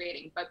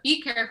captivating, but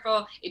be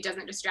careful it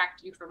doesn't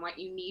distract you from what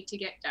you need to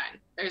get done.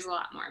 There's a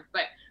lot more,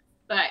 but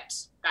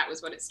that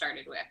was what it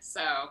started with.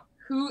 So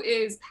who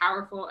is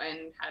powerful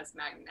and has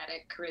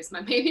magnetic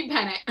charisma? Maybe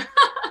Bennett.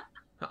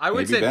 I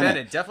would say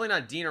Bennett. Definitely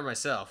not Dean or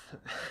myself.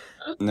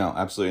 No,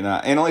 absolutely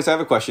not. Annalise, I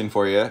have a question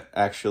for you,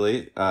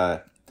 actually,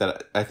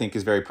 that I think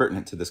is very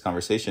pertinent to this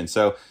conversation.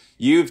 So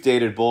you've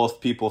dated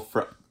both people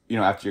from,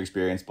 after your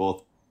experience,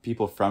 both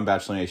people from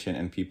Bachelor Nation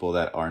and people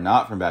that are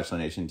not from Bachelor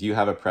Nation. Do you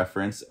have a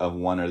preference of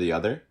one or the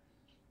other?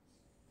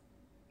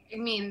 I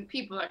mean,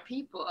 people are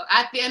people.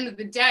 At the end of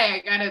the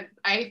day,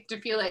 I have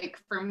to feel like,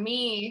 for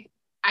me,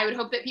 I would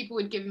hope that people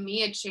would give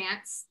me a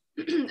chance.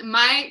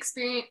 My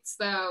experience,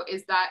 though,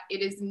 is that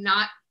it is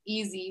not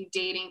easy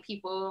dating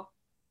people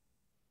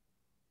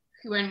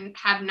who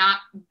have not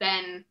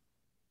been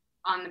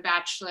on The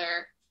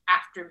Bachelor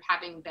after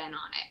having been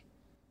on it.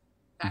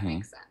 That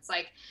makes sense.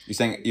 Like,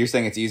 you're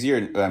saying it's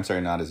easier? I'm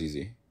sorry, not as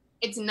easy.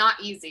 It's not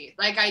easy.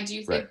 Like, I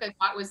do think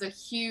that was a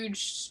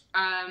huge.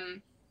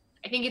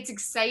 I think it's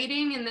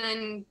exciting and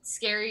then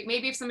scary.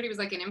 Maybe if somebody was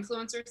like an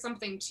influencer or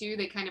something too,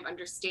 they kind of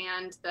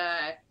understand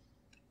the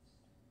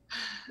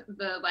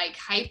like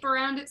hype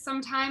around it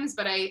sometimes.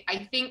 But I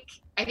think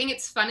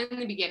it's fun in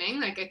the beginning.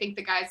 Like, I think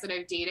the guys that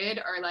I've dated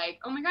are like,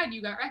 oh my God,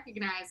 you got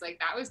recognized. Like,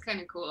 that was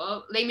kind of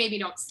cool. They maybe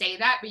don't say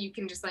that, but you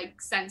can just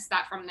like sense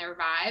that from their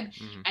vibe.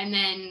 Mm-hmm. And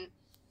then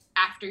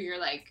after you're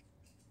like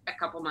a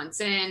couple months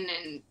in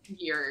and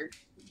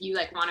you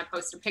like want to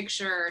post a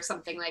picture or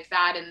something like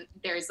that, and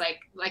there's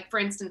like for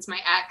instance, my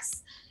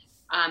ex,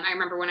 I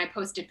remember when I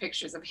posted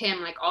pictures of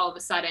him, like all of a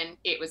sudden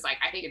it was like,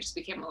 I think it just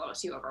became a little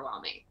too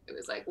overwhelming. It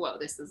was like, whoa,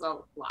 this is a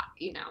lot,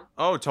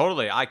 Oh,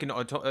 totally. I can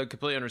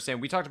completely understand.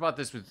 We talked about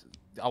this with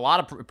a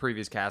lot of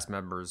previous cast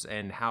members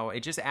and how it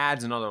just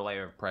adds another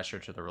layer of pressure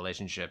to the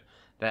relationship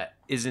that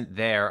isn't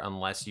there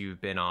unless you've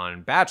been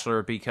on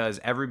Bachelor, because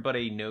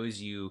everybody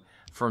knows you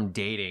from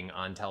dating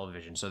on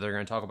television. So they're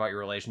going to talk about your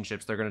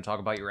relationships. They're going to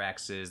talk about your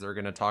exes. They're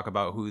going to talk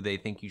about who they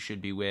think you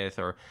should be with,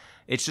 or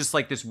it's just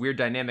like this weird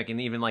dynamic. And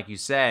even like you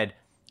said,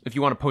 if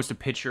you want to post a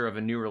picture of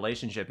a new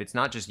relationship, it's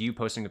not just you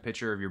posting a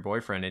picture of your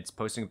boyfriend. It's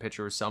posting a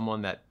picture of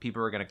someone that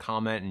people are going to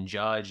comment and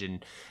judge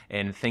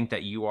and think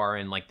that you are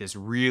in like this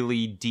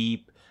really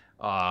deep,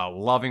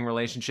 loving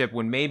relationship,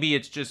 when maybe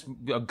it's just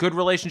a good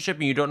relationship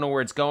and you don't know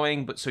where it's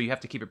going, but so you have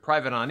to keep it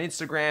private on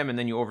Instagram, and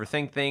then you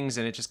overthink things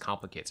and it just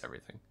complicates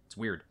everything. It's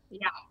weird.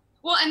 Yeah.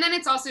 Well, and then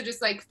it's also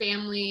just like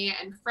family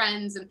and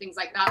friends and things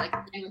like that. Like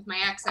with my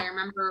ex, I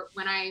remember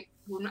when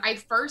I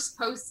first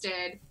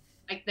posted,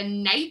 like the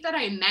night that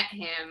I met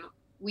him,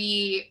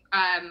 we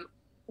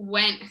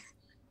went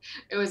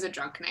It was a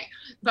drunk night,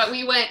 but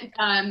we went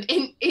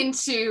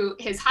into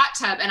his hot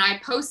tub, and I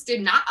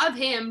posted not of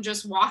him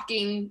just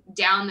walking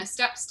down the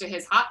steps to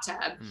his hot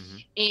tub,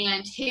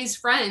 and his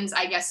friends,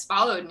 I guess,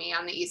 followed me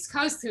on the East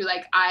Coast who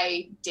like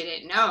I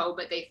didn't know,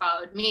 but they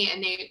followed me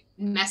and they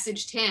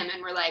messaged him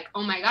and were like,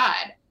 "Oh my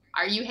God,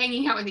 are you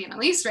hanging out with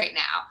Annalise right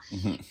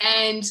now?"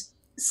 And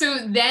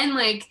so then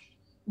like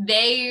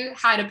they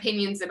had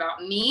opinions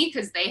about me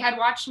because they had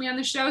watched me on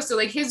the show. So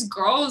like his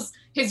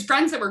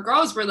friends that were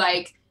girls were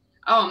like,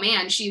 "Oh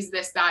man, she's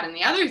this, that, and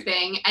the other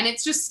thing." And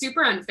it's just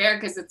super unfair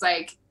because it's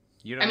like,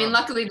 I mean,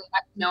 luckily they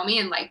got to know me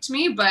and liked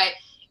me, but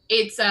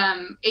it's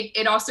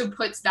it also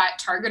puts that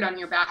target on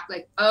your back,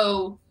 like,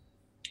 oh,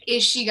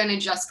 is she gonna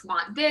just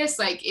want this?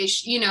 Like, is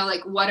she,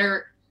 like, what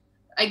are,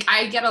 like,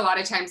 I get a lot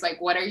of times like,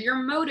 what are your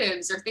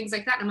motives or things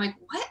like that? And I'm like,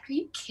 what are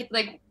you kidding?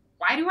 Like,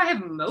 why do I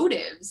have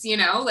motives?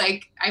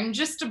 Like, I'm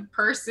just a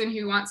person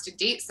who wants to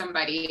date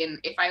somebody, and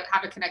if I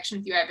have a connection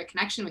with you, I have a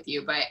connection with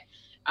you. But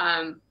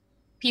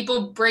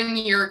people bring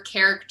your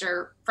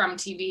character from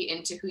TV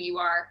into who you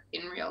are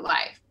in real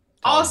life.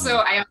 Also,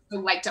 I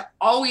also like to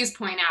always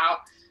point out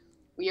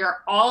we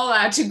are all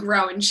allowed to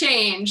grow and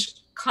change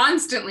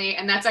constantly,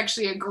 and that's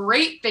actually a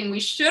great thing. We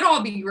should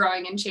all be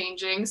growing and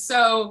changing.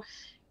 So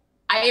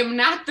I am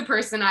not the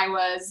person I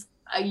was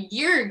a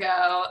year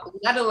ago,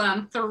 let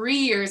alone 3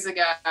 years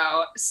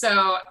ago.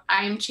 So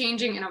I am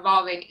changing and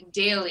evolving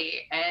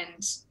daily.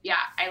 And yeah,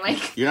 I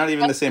like... You're not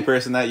even the same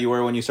person that you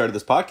were when you started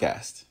this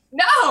podcast.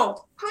 No!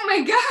 Oh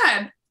my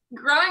God!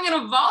 Growing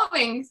and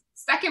evolving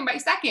second by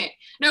second.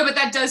 No, but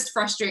that does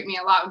frustrate me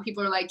a lot when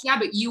people are like, yeah,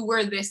 but you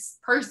were this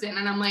person.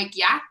 And I'm like,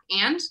 yeah,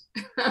 and?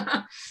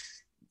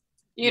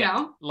 you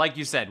know? Like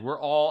you said, we're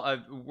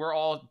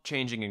all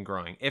changing and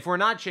growing. If we're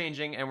not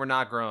changing and we're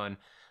not growing,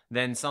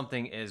 then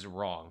something is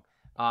wrong.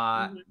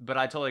 But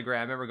I totally agree.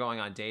 I remember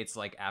going on dates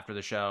like after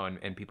the show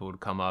and people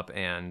would come up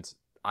and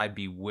I'd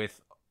be with,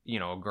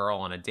 a girl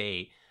on a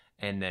date,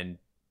 and then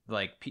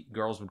like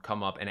girls would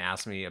come up and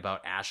ask me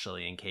about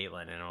Ashley and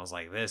Caitlin, and I was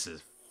like, this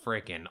is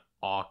freaking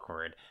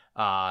awkward.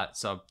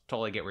 So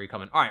totally get where you're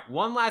coming. All right,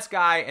 one last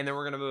guy, and then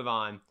we're gonna move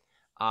on.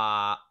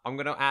 I'm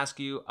gonna ask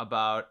you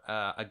about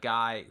a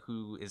guy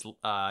who is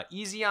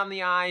easy on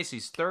the eyes.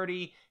 He's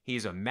 30.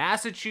 He's a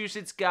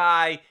Massachusetts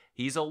guy.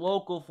 He's a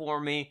local for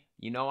me.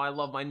 I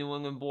love my New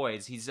England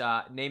boys. His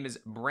name is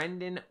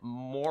Brendan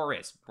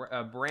Morris.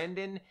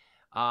 Brendan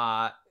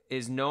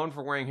is known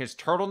for wearing his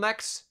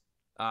turtlenecks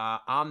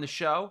on the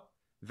show.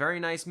 Very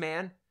nice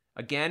man.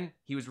 Again,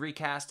 he was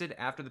recasted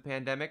after the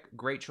pandemic.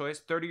 Great choice.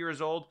 30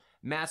 years old,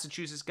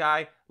 Massachusetts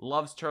guy,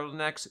 loves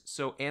turtlenecks.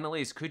 So,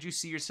 Annalise, could you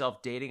see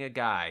yourself dating a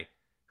guy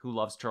who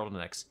loves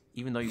turtlenecks,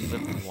 even though you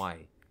live in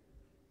Hawaii?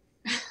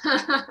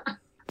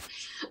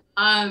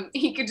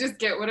 He could just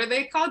get, what are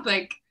they called?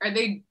 Like, are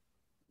they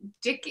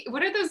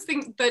what are those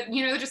things that,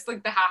 just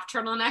like the half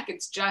turtleneck?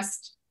 It's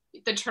just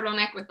the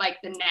turtleneck with like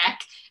the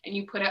neck, and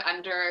you put it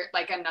under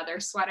like another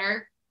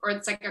sweater, or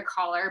it's like a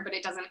collar, but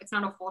it's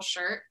not a full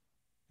shirt.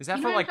 Is that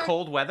for like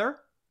cold weather?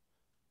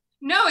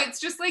 No, it's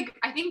just like,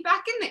 I think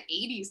back in the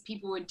 80s,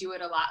 people would do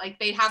it a lot. Like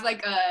they'd have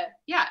like a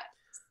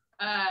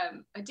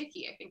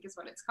dickie, I think is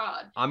what it's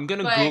called. I'm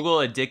going to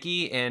Google a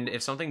dickie, and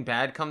if something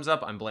bad comes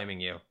up, I'm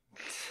blaming you.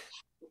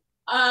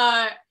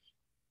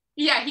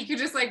 Yeah, he could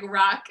just like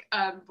rock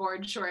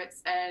board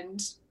shorts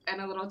and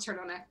a little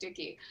turtleneck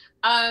dickie.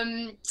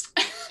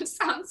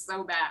 Sounds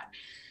so bad.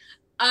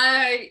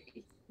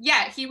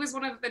 Yeah, he was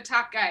one of the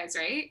top guys,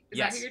 right? Is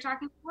that who you're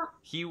talking about?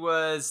 He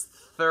was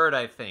third,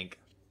 I think.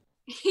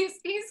 He's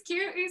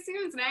cute. He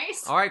seems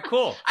nice. All right,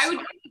 cool. I would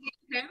date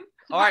him.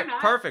 All right,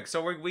 perfect.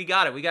 So we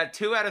got it. We got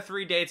 2 out of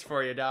 3 dates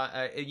for you.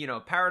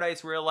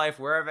 Paradise, real life,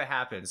 wherever it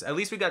happens. At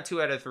least we got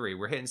 2 out of 3.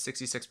 We're hitting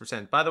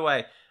 66%. By the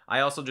way, I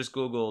also just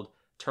Googled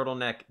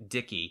turtleneck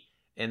dickie,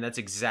 and that's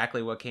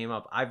exactly what came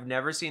up. I've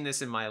never seen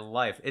this in my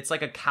life. It's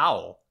like a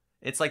cowl.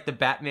 It's like the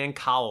Batman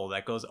cowl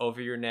that goes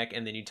over your neck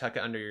and then you tuck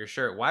it under your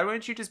shirt. Why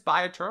wouldn't you just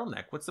buy a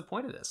turtleneck? What's the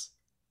point of this?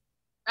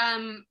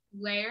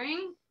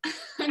 Layering?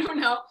 I don't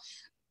know.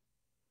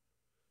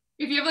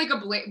 If you have like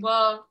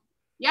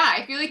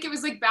I feel like it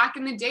was like back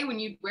in the day when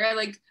you'd wear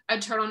like a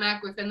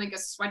turtleneck within like a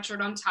sweatshirt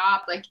on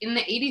top. Like in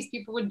the 80s,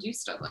 people would do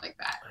stuff like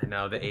that. I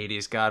know, the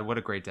 80s. God, what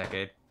a great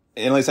decade.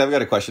 Annalise, I've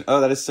got a question.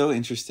 Oh, that is so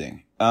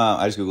interesting.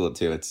 I just Googled it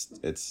too.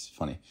 It's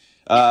funny.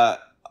 Of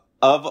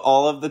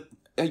all of the,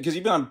 because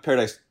you've been on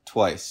Paradise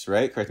twice,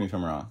 right? Correct me if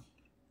I'm wrong.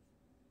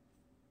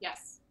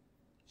 Yes.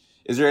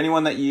 Is there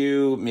anyone that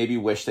you maybe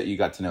wish that you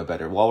got to know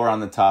better? While we're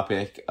on the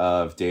topic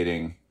of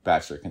dating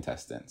Bachelor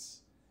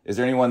contestants, is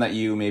there anyone that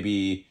you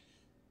maybe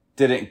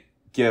didn't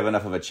give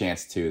enough of a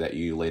chance to that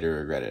you later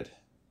regretted?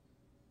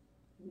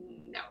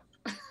 No.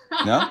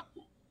 No?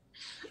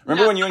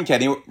 Remember when you and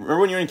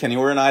Kenny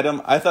were an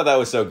item? I thought that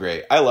was so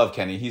great. I love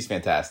Kenny. He's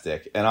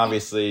fantastic. And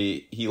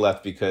obviously he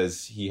left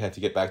because he had to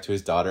get back to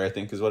his daughter, I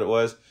think is what it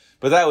was.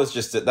 But that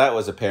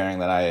was a pairing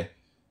that I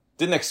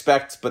didn't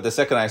expect. But the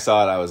second I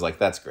saw it, I was like,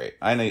 that's great.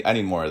 I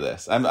need more of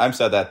this. I'm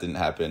sad that didn't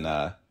happen.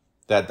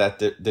 That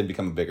didn't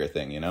become a bigger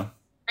thing,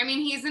 I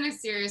mean, he's in his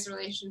serious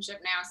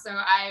relationship now, so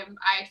I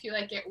feel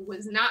like it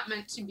was not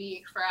meant to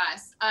be for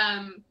us.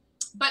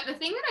 But the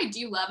thing that I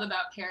do love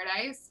about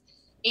Paradise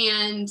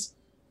and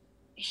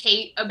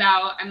hate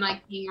about, I'm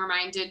like being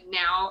reminded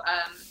now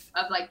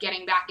of like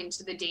getting back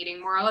into the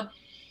dating world.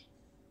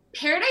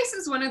 Paradise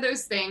is one of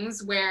those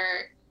things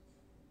where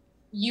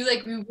you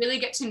really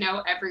get to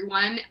know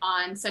everyone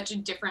on such a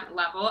different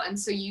level, and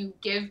so you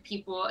give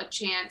people a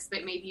chance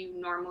that maybe you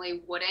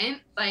normally wouldn't.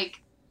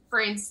 Like,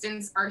 for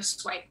instance, our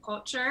swipe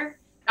culture.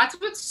 That's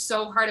what's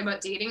so hard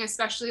about dating,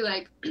 especially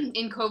like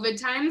in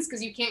COVID times,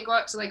 because you can't go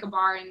out to like a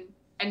bar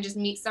and just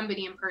meet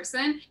somebody in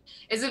person.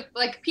 Is if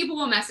like people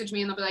will message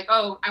me and they'll be like,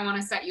 oh, I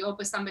want to set you up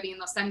with somebody, and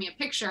they'll send me a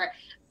picture,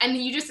 and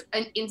you just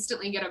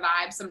instantly get a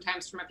vibe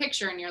sometimes from a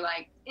picture, and you're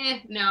like,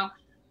 no.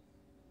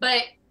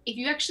 But if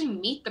you actually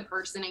meet the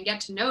person and get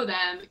to know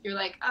them, you're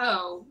like,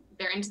 oh,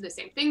 they're into the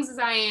same things as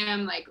I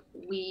am. Like,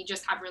 we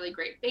just have really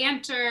great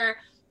banter.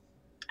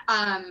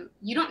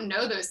 You don't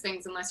know those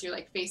things unless you're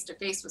like face to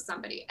face with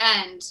somebody.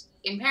 And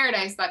in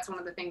Paradise, that's one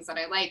of the things that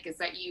I like, is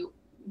that you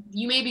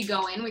maybe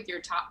go in with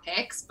your top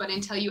picks, but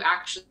until you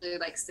actually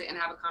like sit and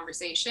have a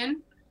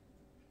conversation.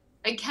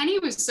 Like, Kenny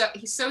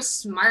he's so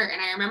smart.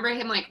 And I remember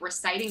him like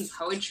reciting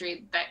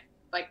poetry that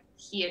like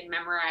he had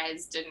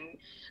memorized, and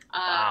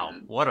wow,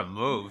 what a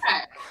move.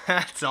 Yeah.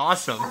 That's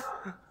awesome.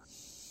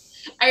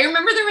 I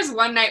remember there was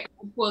one night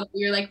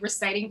we were like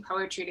reciting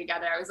poetry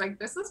together. I was like,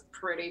 this is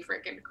pretty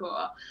freaking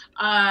cool.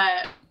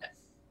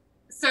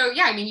 So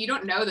yeah, I mean, you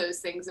don't know those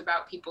things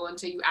about people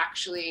until you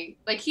actually,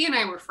 like, he and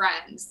I were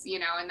friends, you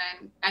know, and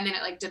then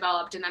it like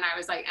developed, and then I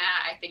was like,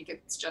 I think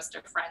it's just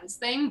a friends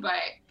thing, but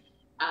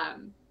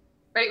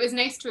it was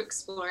nice to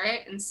explore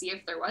it and see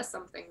if there was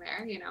something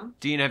there, you know.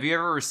 Dean, have you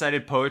ever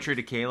recited poetry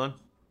to Kaylin?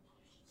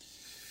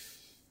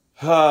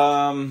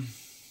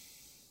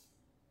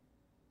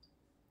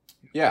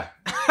 Yeah,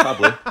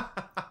 probably.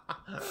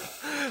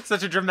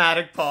 Such a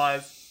dramatic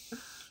pause.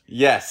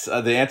 Yes,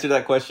 the answer to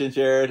that question,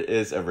 Jared,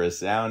 is a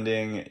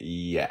resounding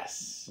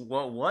yes.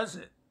 What was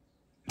it?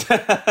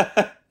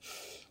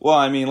 Well,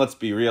 I mean, let's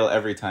be real.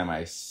 Every time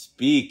I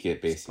speak,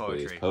 it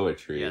basically is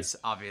poetry. Yes,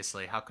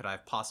 obviously. How could I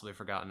have possibly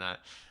forgotten that?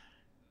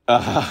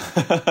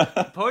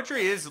 Uh,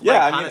 Poetry is like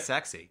Yeah, I kind mean- of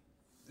sexy.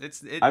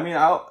 I mean,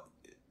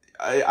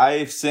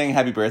 I've sang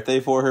Happy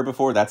Birthday for her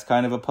before. That's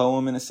kind of a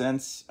poem in a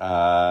sense.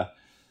 Yeah.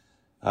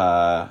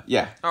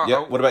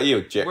 What about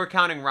you, Jared? We're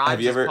counting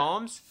rhymes as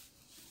poems?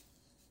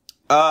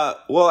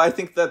 Well, I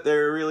think that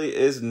there really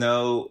is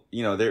no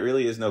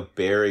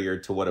barrier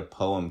to what a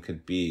poem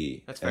could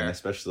be. That's fair. And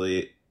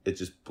especially, it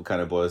just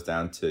kind of boils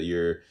down to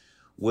your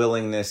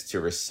willingness to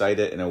recite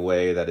it in a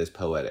way that is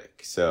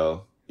poetic.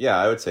 So, yeah,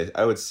 I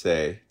would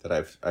say that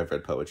I've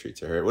read poetry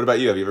to her. What about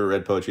you? Have you ever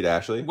read poetry to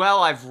Ashley?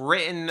 Well, I've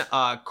written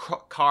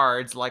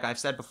cards, like I've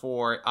said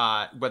before,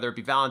 whether it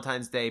be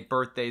Valentine's Day,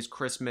 birthdays,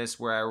 Christmas,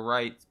 where I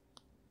write,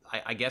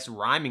 I guess,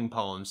 rhyming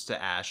poems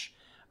to Ash.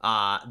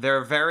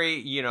 They're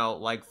very,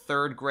 like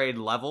third grade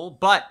level,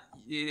 but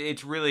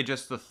it's really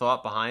just the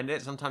thought behind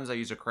it. Sometimes I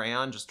use a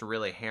crayon just to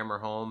really hammer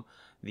home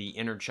the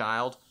inner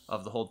child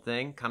of the whole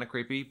thing. Kind of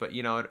creepy, but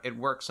it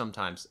works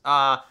sometimes.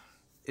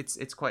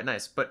 It's quite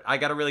nice, but I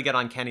got to really get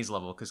on Kenny's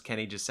level, because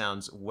Kenny just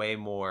sounds way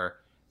more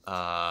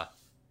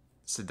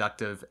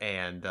seductive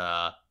and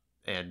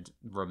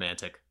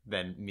romantic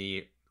than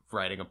me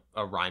writing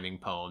a rhyming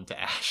poem to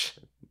Ash.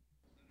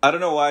 I don't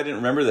know why I didn't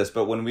remember this,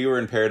 but when we were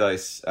in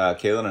Paradise,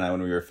 Kaylin and I,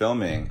 when we were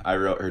filming, I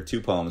wrote her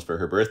 2 poems for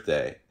her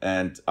birthday.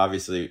 And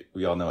obviously,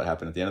 we all know what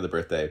happened at the end of the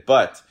birthday.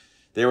 But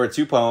there were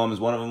 2 poems.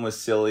 One of them was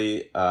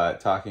silly,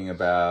 talking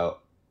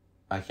about,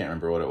 I can't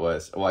remember what it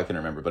was. Well, I can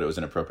remember, but it was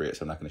inappropriate,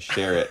 so I'm not going to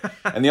share it.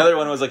 And the other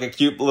one was like a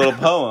cute little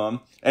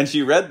poem. And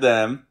she read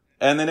them,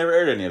 and they never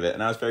aired any of it.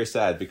 And I was very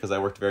sad, because I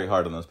worked very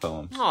hard on those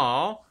poems.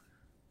 Aw.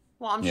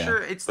 Well, I'm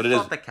sure it's the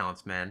thought that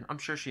counts, man. I'm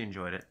sure she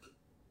enjoyed it.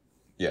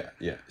 Yeah,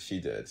 she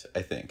did.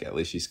 I think at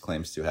least she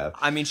claims to have.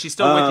 I mean, she's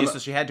still with you, so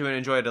she had to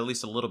enjoy it at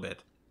least a little bit.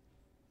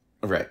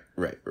 Right.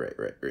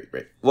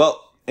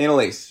 Well,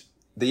 Annalise,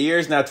 the year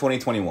is now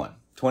 2021.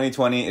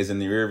 2020 is in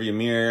the rearview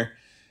mirror.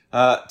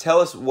 Tell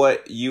us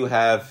what you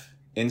have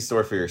in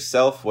store for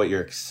yourself, what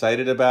you're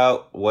excited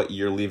about, what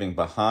you're leaving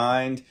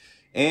behind,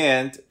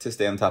 and to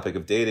stay on the topic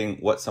of dating,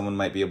 what someone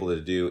might be able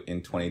to do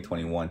in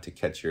 2021 to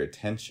catch your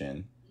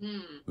attention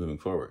moving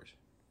forward.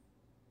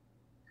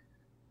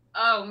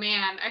 Oh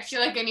man, I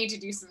feel like I need to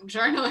do some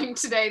journaling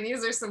today.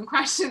 These are some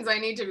questions I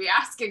need to be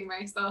asking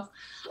myself.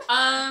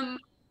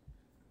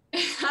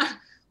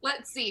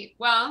 Let's see.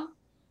 Well,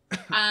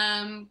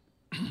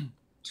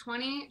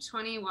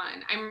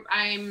 2021.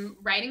 I'm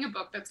writing a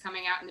book that's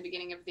coming out in the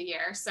beginning of the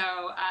year.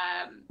 So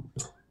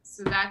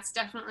that's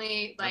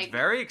definitely like, that's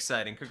very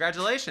exciting.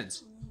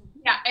 Congratulations.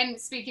 Yeah, and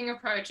speaking of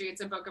poetry,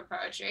 it's a book of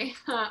poetry.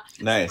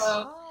 Nice.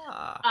 So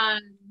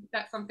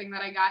that's something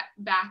that I got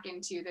back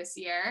into this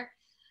year.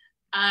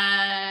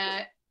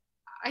 I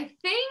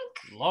think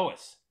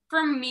Lois,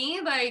 for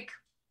me, like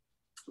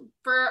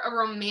for a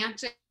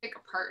romantic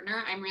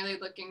partner, I'm really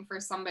looking for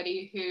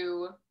somebody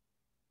who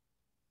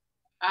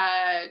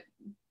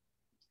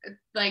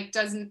like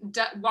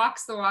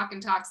walks the walk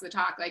and talks the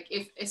talk, like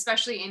if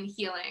especially in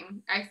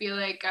healing. I feel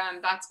like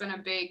that's been a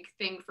big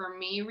thing for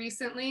me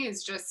recently,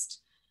 is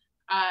just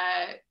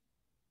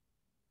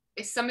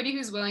is somebody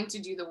who's willing to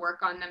do the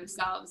work on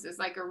themselves is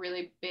like a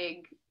really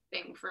big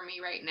thing for me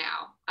right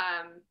now.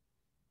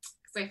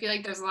 Because I feel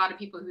like there's a lot of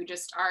people who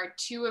just are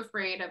too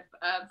afraid of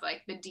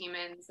like the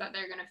demons that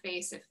they're going to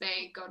face if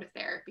they go to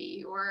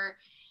therapy or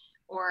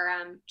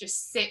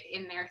just sit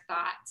in their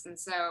thoughts. And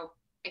so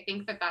I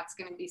think that that's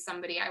going to be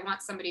somebody, I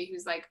want somebody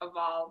who's like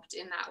evolved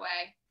in that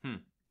way.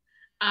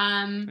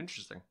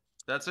 Interesting.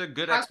 That's a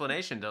good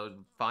explanation to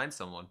find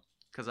someone,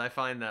 because I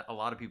find that a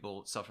lot of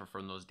people suffer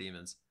from those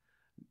demons,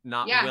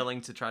 not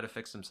willing to try to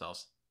fix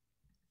themselves.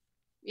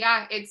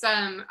 Yeah, it's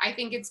I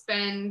think it's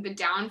been the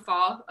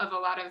downfall of a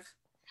lot of,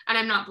 and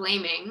I'm not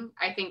blaming,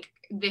 I think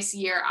this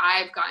year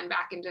I've gotten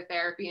back into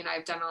therapy and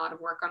I've done a lot of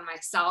work on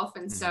myself.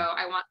 And so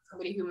I want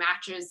somebody who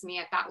matches me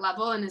at that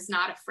level and is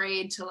not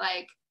afraid to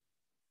like,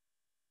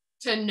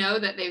 to know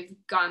that they've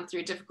gone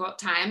through difficult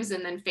times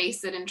and then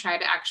face it and try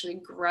to actually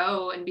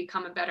grow and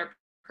become a better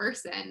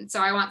person. So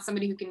I want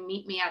somebody who can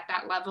meet me at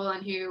that level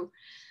and who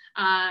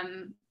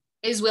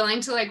is willing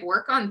to like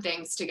work on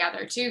things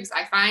together too. Because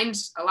I find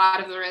a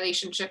lot of the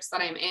relationships that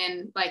I'm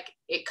in, like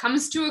it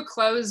comes to a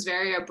close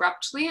very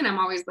abruptly. And I'm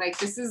always like,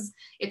 this is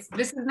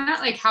not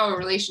like how a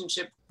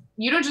relationship,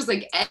 you don't just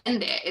like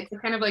end it.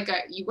 It's kind of like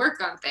you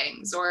work on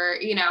things, or,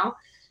 you know,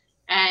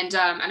 and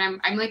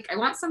I'm like, I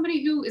want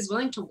somebody who is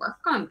willing to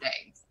work on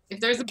things. If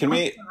there's a bump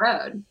in the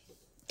road.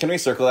 Can we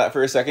circle that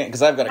for a second?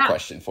 Because I've got a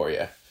question for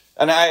you.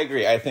 And I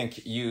agree. I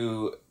think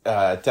you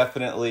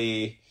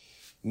definitely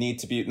need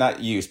to be, not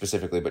you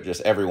specifically, but just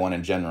everyone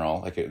in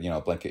general, like, you know,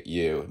 blanket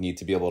you, need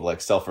to be able to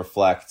like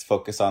self-reflect,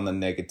 focus on the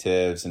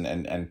negatives and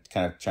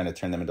kind of trying to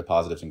turn them into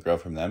positives and grow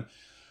from them.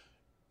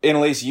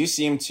 Annalise, you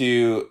seem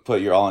to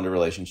put your all into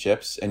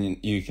relationships, and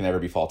you can never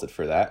be faulted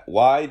for that.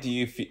 Why do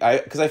you feel,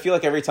 because I feel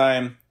like every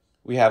time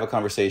we have a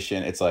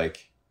conversation, it's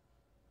like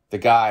the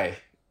guy,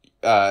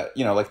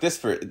 you know, like this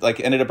for like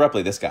ended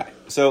abruptly, this guy.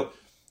 So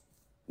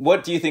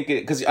what do you think,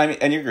 because I mean,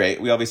 and you're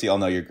great. We obviously all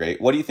know you're great.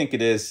 What do you think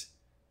it is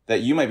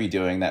that you might be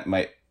doing that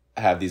might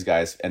have these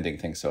guys ending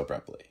things so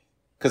abruptly?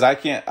 Because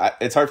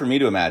it's hard for me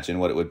to imagine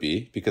what it would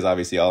be, because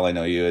obviously all I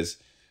know you is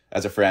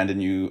as a friend,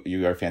 and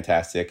you are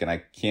fantastic. And I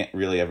can't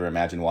really ever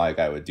imagine why a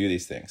guy would do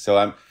these things. So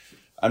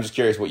I'm just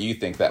curious what you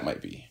think that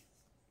might be.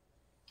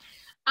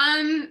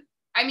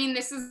 I mean,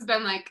 this has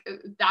been like,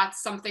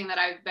 that's something that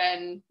I've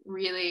been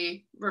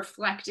really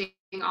reflecting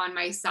on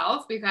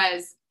myself,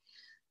 because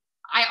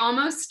I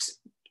almost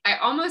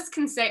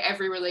can say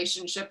every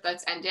relationship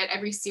that's ended,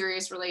 every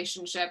serious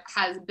relationship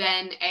has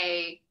been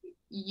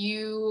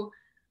you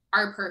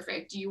are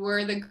perfect. You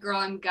were the girl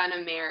I'm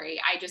gonna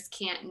marry. I just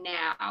can't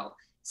now.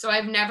 So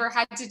I've never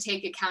had to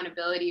take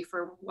accountability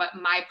for what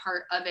my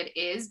part of it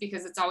is,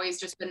 because it's always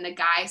just been the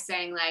guy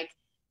saying like,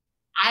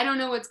 I don't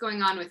know what's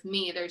going on with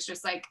me. There's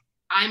just like,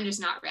 I'm just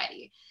not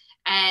ready.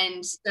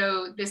 And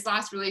so this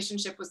last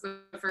relationship was the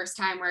first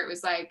time where it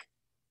was like,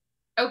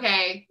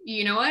 okay,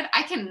 you know what?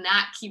 I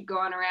cannot keep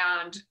going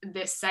around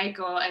this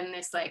cycle and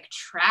this like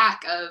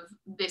track of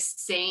this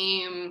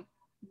same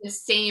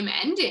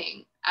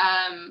ending.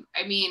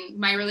 I mean,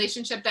 my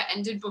relationship that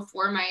ended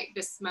before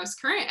this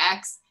most current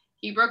ex,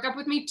 he broke up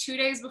with me 2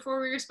 days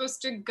before we were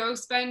supposed to go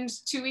spend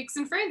 2 weeks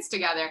in France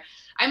together.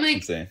 I'm like,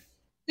 insane.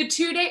 The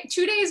 2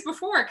 days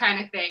before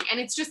kind of thing. And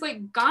it's just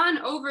like gone,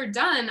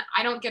 overdone.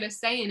 I don't get a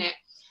say in it.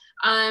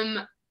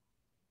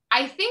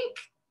 I think,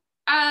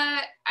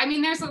 I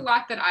mean, there's a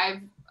lot that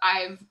I've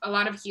a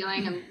lot of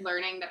healing and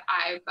learning that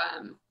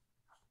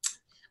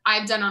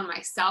I've done on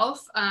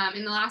myself,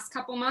 in the last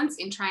couple months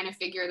in trying to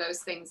figure those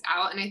things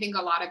out. And I think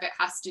a lot of it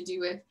has to do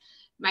with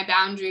my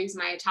boundaries,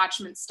 my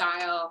attachment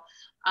style.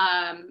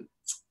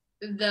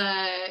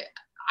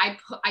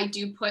 I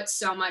do put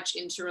so much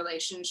into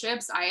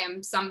relationships. I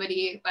am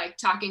somebody, like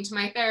talking to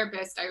my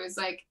therapist, I was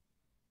like,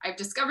 I've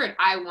discovered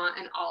I want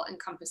an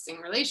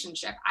all-encompassing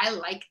relationship. I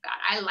like that.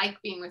 I like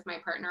being with my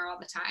partner all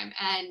the time.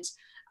 And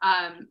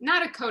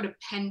not a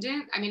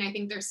codependent. I mean, I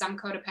think there's some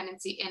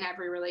codependency in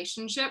every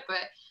relationship,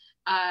 but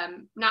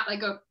not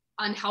like a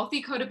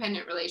unhealthy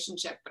codependent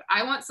relationship. But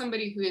I want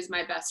somebody who is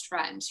my best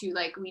friend, who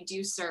like, we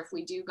do surf,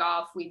 we do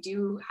golf, we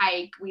do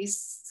hike, we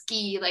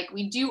ski, like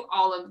we do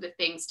all of the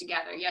things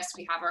together. Yes,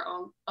 we have our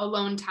own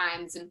alone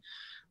times and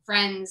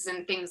friends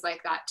and things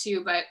like that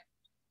too. But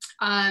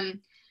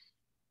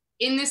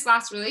in this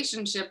last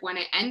relationship, when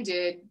it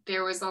ended,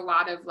 there was a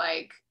lot of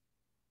like,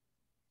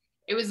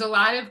 it was a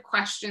lot of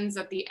questions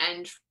at the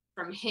end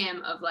from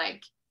him of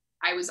like,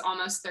 I was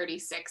almost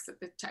 36 at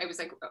the time. It was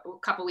like a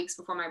couple weeks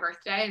before my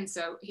birthday. And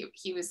so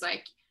he was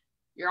like,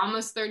 you're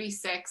almost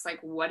 36. Like,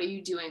 what are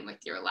you doing with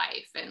your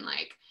life? And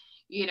like,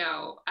 you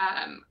know,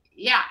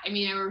 yeah, I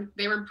mean,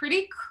 they were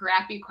pretty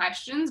crappy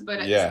questions, but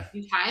at the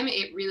same time,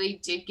 it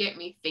really did get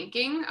me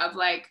thinking of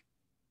like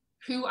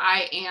who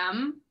I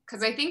am.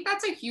 Cause I think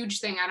that's a huge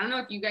thing. I don't know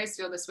if you guys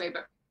feel this way,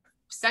 but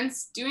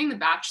since doing The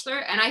Bachelor,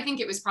 and I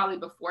think it was probably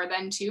before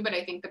then too, but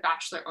I think The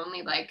Bachelor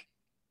only like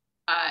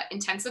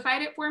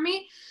intensified it for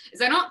me,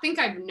 is I don't think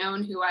I've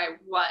known who I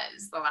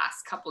was the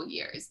last couple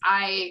years.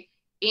 I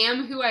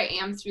am who I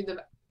am through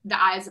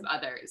the eyes of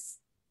others.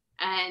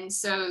 And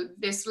so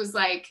this was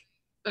like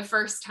the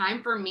first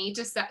time for me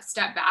to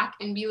step back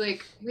and be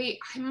like, wait,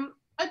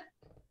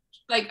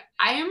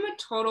 I am a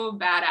total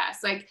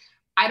badass. Like,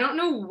 I don't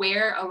know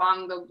where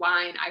along the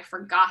line I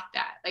forgot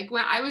that. Like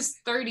when I was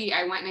 30,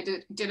 I went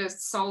and did a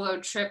solo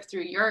trip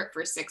through Europe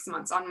for 6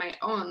 months on my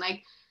own.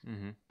 Like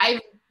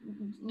I've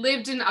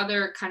lived in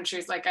other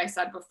countries, like I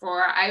said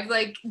before. I've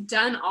like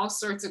done all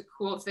sorts of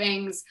cool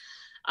things.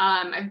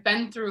 I've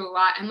been through a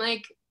lot. And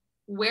like,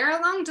 where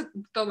along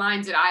the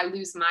line did I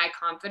lose my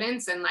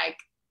confidence and like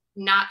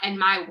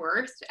my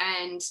worth?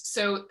 And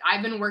so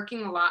I've been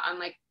working a lot on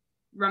like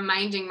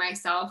reminding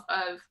myself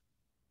of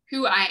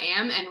who I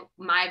am and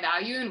my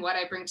value and what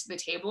I bring to the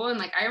table. And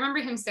like, I remember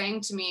him saying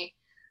to me,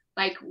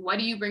 like, what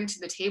do you bring to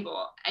the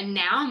table? And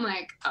now I'm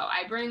like, oh,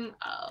 I bring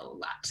a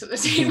lot to the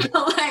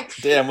table. Like,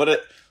 damn,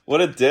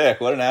 what a dick.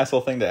 What an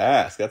asshole thing to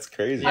ask. That's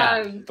crazy.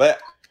 But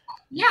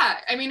yeah,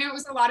 I mean, it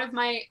was a lot of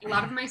my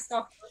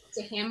stuff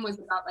to him was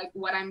about like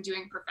what I'm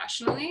doing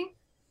professionally.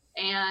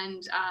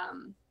 And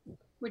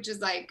which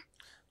is like,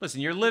 listen,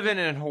 you're living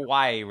in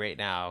Hawaii right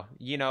now.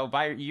 You know,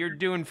 you're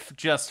doing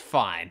just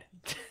fine.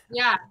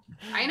 Yeah,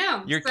 I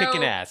know. You're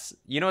kicking ass.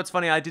 You know, it's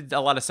funny. I did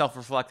a lot of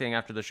self-reflecting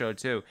after the show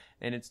too,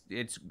 and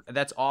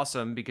that's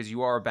awesome because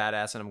you are a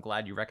badass, and I'm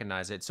glad you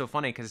recognize it. It's so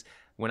funny because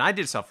when I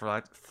did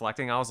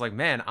self-reflecting, I was like,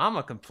 man, I'm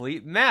a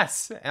complete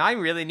mess, and I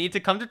really need to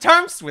come to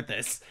terms with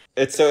this.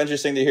 It's so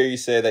interesting to hear you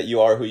say that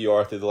you are who you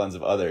are through the lens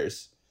of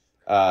others,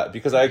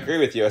 because I agree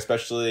with you,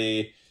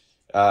 especially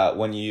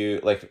when you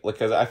like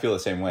because I feel the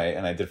same way,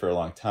 and I did for a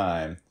long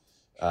time.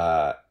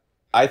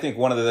 I think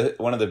one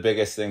of the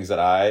biggest things that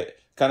I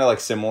kind of like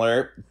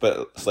similar,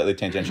 but slightly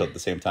tangential at the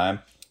same time.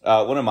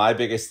 One of my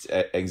biggest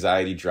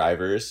anxiety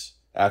drivers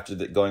after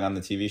going on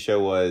the TV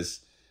show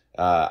was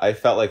I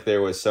felt like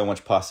there was so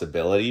much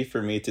possibility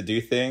for me to do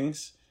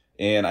things,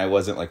 and I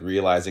wasn't like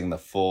realizing the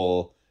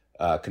full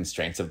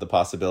constraints of the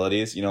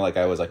possibilities. You know, like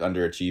I was like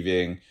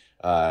underachieving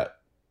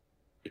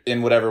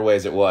in whatever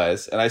ways it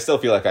was, and I still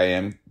feel like I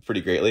am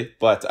pretty greatly.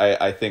 But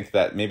I think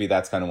that maybe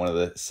that's kind of one of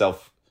the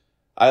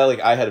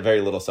I had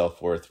very little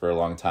self-worth for a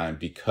long time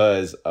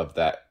because of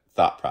that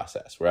thought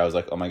process where I was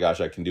like, oh my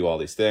gosh, I can do all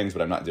these things,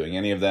 but I'm not doing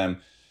any of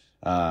them.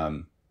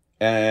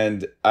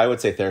 And I would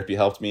say therapy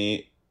helped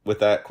me with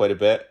that quite a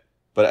bit,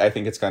 but I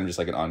think it's kind of just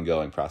like an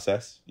ongoing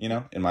process, you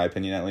know, in my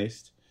opinion, at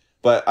least.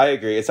 But I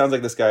agree. It sounds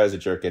like this guy is a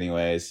jerk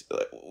anyways.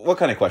 What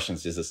kind of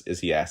questions is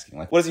he asking?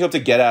 Like, what does he hope to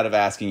get out of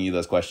asking you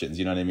those questions?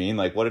 You know what I mean?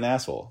 Like, what an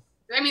asshole.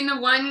 I mean,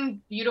 the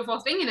one beautiful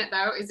thing in it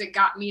though, is it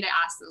got me to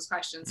ask those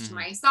questions to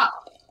myself.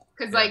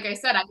 Because like I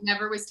said, I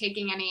never was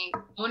taking any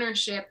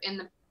ownership in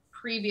the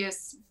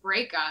previous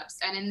breakups,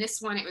 and in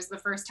this one it was the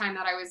first time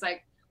that I was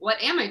like,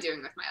 what am I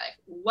doing with my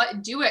life?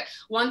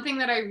 One thing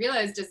that I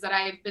realized is that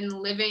I've been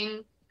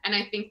living, and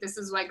I think this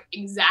is like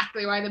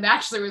exactly why The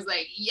Bachelor was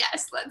like,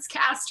 yes, let's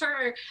cast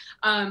her.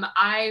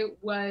 I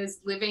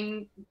was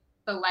living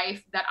the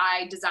life that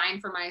I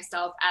designed for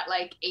myself at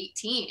like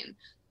 18.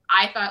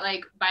 I thought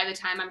like by the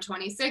time I'm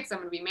 26, I'm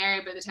going to be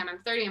married. By the time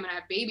I'm 30, I'm going to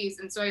have babies.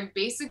 And so I've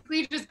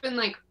basically just been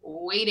like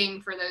waiting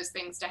for those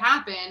things to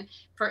happen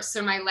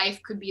so my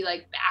life could be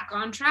like back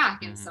on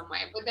track in some way.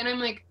 But then I'm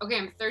like, okay,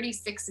 I'm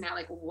 36 now.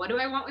 Like, what do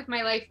I want with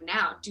my life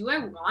now? Do I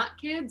want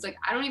kids? Like,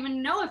 I don't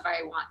even know if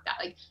I want that.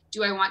 Like,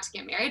 do I want to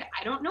get married?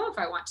 I don't know if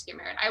I want to get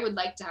married. I would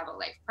like to have a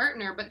life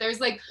partner, but there's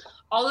like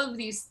all of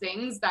these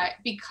things that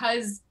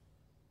because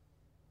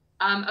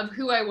of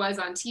who I was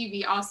on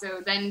TV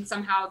also, then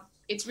somehow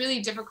it's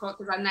really difficult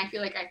because then I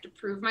feel like I have to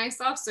prove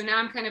myself. So now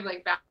I'm kind of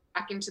like back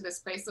into this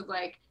place of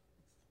like,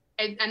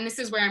 and this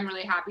is where I'm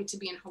really happy to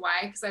be in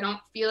Hawaii because I don't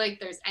feel like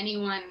there's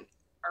anyone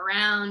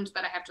around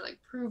that I have to like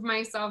prove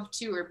myself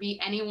to or be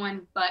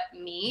anyone but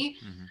me.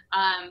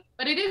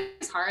 But it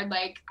is hard.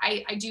 Like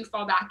I do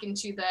fall back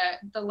into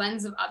the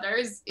lens of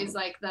others is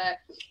like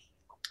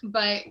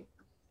but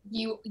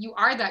you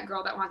are that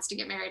girl that wants to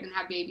get married and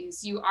have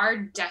babies. You are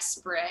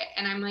desperate.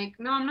 And I'm like,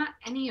 no, I'm not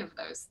any of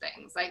those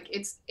things. Like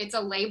it's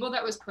a label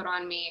that was put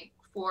on me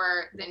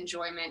for the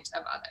enjoyment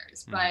of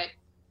others. But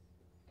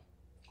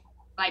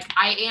like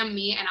I am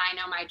me and I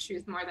know my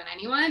truth more than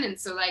anyone. And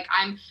so like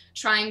I'm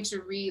trying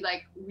to really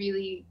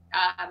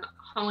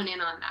hone in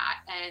on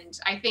that. And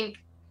I think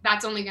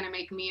that's only going to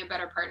make me a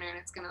better partner, and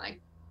it's going to like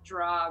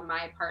draw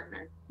my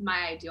partner,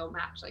 my ideal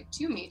match, like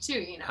to me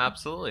too, you know?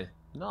 Absolutely.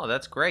 No,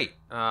 that's great.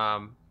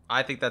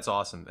 I think that's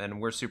awesome,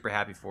 and we're super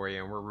happy for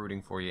you, and we're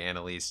rooting for you,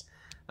 Annalise.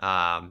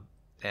 You're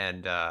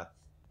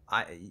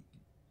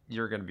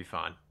gonna be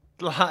fine.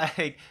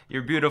 Like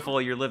you're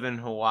beautiful. You're living in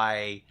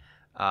Hawaii.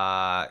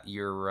 I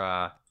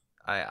can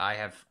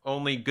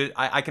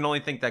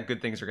only think that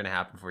good things are gonna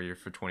happen for you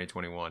for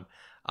 2021.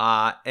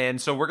 And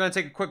so we're gonna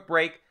take a quick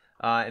break,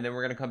 and then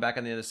we're gonna come back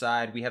on the other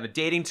side. We have a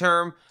dating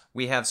term.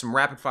 We have some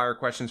rapid fire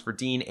questions for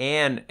Dean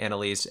and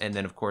Annalise, and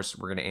then of course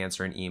we're gonna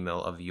answer an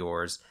email of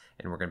yours.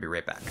 And we're going to be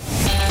right back.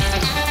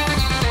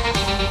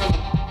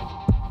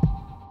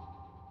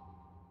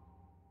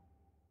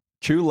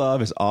 True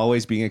love is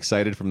always being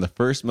excited from the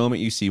first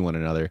moment you see one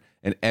another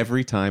and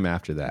every time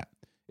after that.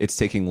 It's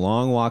taking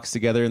long walks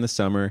together in the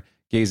summer,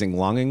 gazing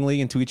longingly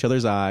into each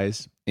other's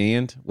eyes,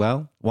 and,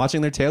 well,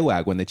 watching their tail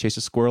wag when they chase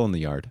a squirrel in the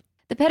yard.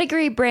 The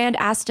Pedigree brand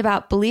asked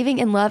about believing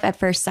in love at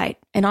first sight.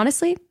 And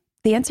honestly,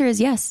 the answer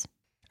is yes.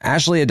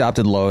 Ashley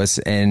adopted Lois,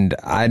 and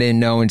I didn't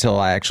know until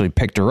I actually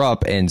picked her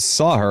up and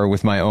saw her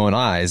with my own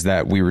eyes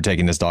that we were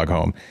taking this dog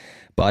home.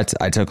 But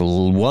I took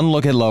one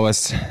look at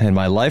Lois, and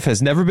my life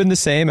has never been the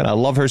same, and I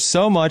love her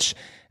so much,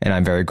 and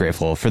I'm very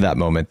grateful for that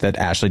moment that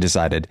Ashley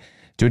decided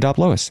to adopt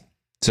Lois.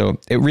 So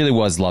it really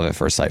was love at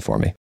first sight for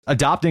me.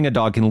 Adopting a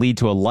dog can lead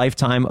to a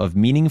lifetime of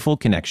meaningful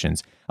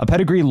connections. A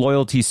Pedigree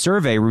loyalty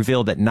survey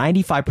revealed that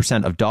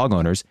 95% of dog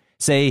owners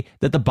say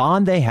that the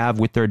bond they have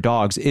with their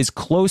dogs is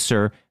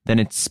closer than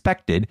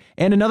expected.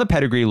 And another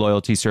Pedigree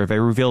loyalty survey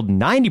revealed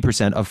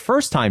 90% of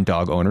first-time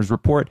dog owners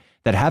report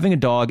that having a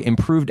dog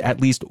improved at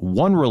least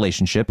one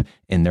relationship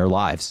in their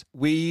lives.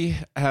 We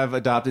have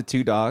adopted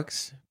 2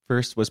 dogs.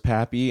 First was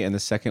Pappy, and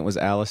the second was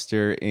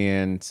Alistair.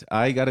 And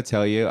I got to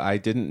tell you, I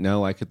didn't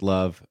know I could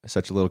love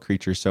such a little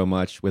creature so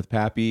much. With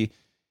Pappy,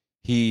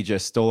 he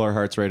just stole our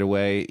hearts right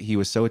away. He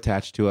was so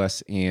attached to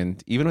us.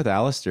 And even with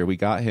Alistair, we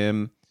got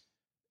him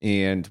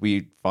and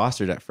we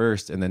fostered at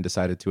first and then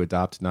decided to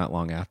adopt not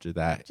long after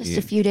that. Just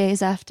a few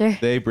days after.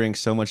 They bring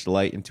so much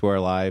light into our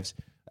lives.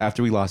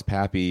 After we lost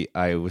Pappy,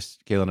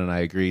 Kaylin and I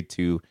agreed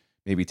to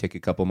maybe take a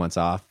couple months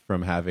off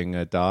from having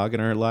a dog in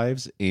our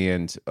lives.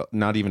 And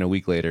not even a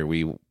week later,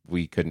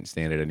 we couldn't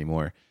stand it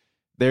anymore.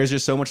 There's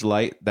just so much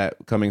light that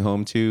coming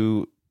home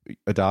to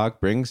a dog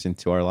brings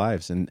into our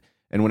lives. And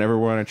whenever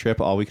we're on a trip,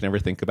 all we can ever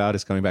think about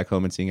is coming back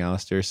home and seeing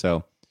Alistair.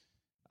 So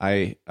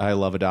I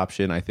love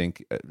adoption. I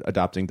think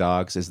adopting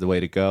dogs is the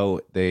way to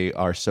go. They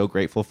are so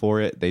grateful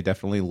for it. They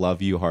definitely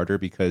love you harder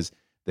because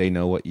they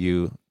know what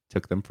you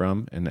took them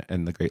from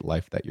and the great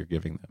life that you're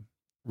giving them.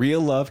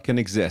 Real love can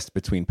exist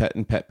between pet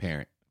and pet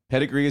parent.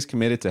 Pedigree is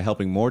committed to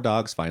helping more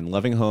dogs find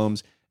loving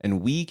homes,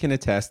 and we can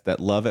attest that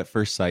love at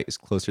first sight is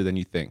closer than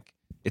you think.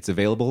 It's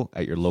available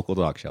at your local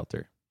dog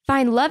shelter.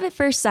 Find love at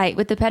first sight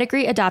with the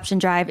Pedigree Adoption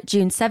Drive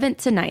June 7th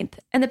to 9th,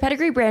 and the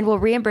Pedigree brand will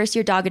reimburse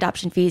your dog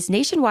adoption fees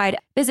nationwide.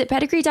 Visit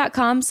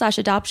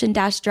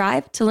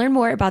pedigree.com/adoption-drive to learn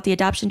more about the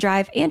adoption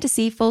drive and to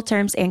see full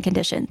terms and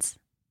conditions.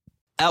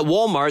 At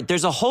Walmart,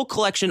 there's a whole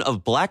collection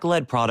of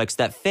Black-led products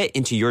that fit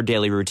into your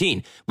daily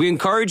routine. We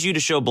encourage you to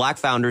show Black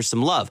founders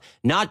some love,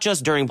 not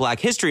just during Black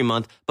History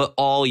Month, but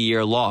all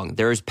year long.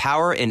 There is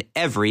power in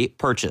every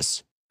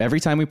purchase.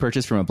 Every time we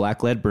purchase from a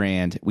Black-led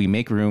brand, we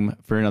make room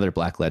for another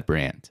Black-led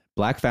brand.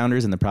 Black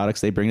founders and the products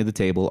they bring to the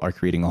table are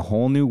creating a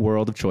whole new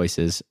world of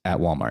choices at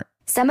Walmart.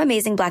 Some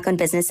amazing Black-owned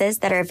businesses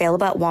that are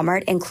available at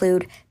Walmart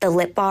include The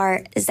Lip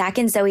Bar, Zach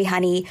and Zoe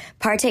Honey,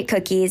 Partake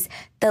Cookies.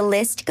 The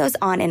list goes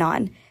on and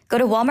on. Go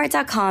to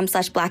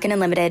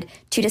walmart.com/blackandunlimited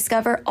to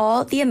discover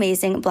all the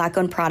amazing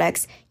Black-owned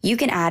products you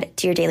can add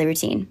to your daily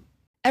routine.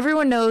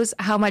 Everyone knows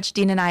how much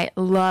Dean and I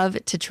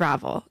love to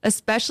travel,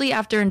 especially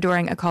after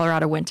enduring a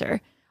Colorado winter.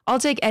 I'll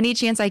take any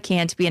chance I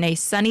can to be in a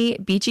sunny,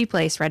 beachy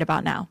place right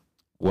about now.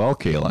 Well,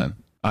 Kaylin,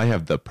 I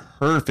have the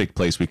perfect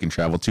place we can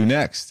travel to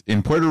next.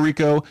 In Puerto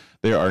Rico,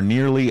 there are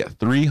nearly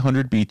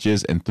 300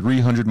 beaches and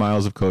 300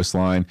 miles of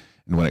coastline.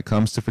 And when it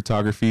comes to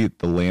photography,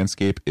 the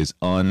landscape is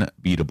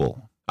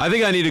unbeatable. I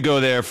think I need to go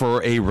there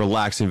for a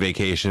relaxing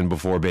vacation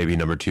before baby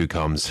number 2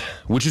 comes,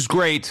 which is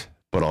great,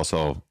 but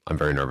also I'm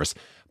very nervous.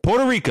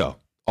 Puerto Rico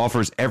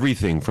offers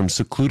everything from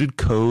secluded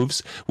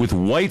coves with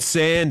white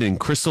sand and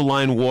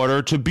crystalline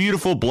water to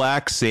beautiful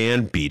black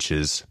sand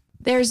beaches.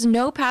 There's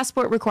no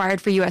passport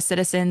required for U.S.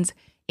 citizens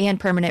and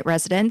permanent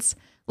residents.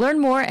 Learn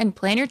more and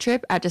plan your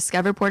trip at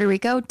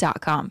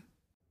discoverpuertorico.com.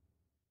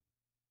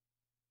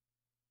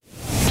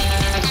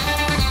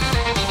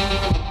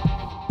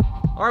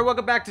 All right,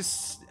 welcome back to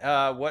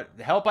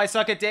Help I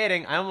Suck at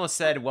Dating. I almost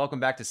said welcome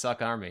back to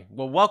Suck Army.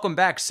 Well, welcome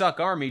back, Suck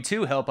Army,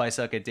 to Help I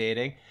Suck at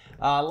Dating.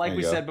 Like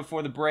we said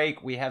before the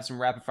break, we have some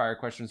rapid fire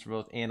questions for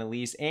both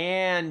Annalise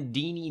and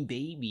Deanie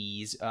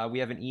Babies. We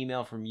have an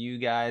email from you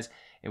guys,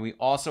 and we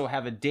also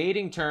have a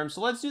dating term. So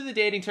let's do the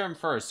dating term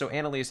first. So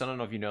Annalise, I don't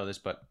know if you know this,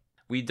 but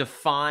we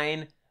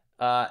define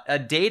a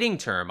dating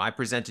term. I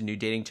present a new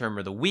dating term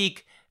of the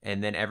week,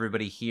 and then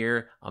everybody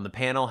here on the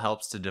panel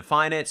helps to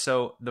define it.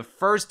 So the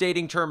first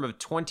dating term of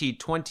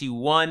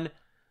 2021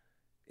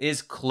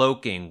 is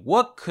cloaking.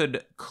 What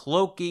could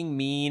cloaking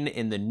mean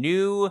in the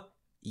new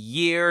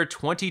year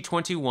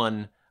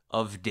 2021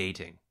 of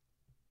dating?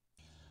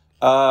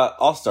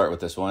 I'll start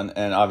with this one,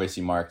 and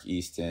obviously Mark,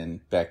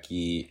 Easton,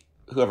 Becky,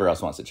 whoever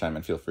else wants to chime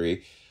in, feel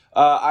free.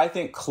 I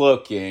think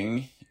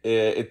cloaking,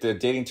 the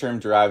dating term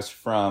derives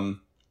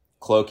from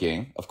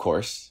cloaking, of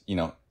course,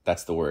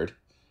 that's the word,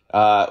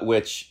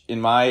 which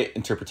in my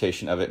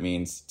interpretation of it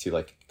means to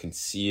like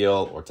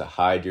conceal or to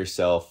hide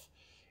yourself.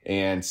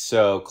 And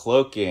so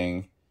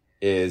cloaking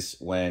is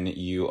when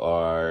you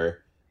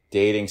are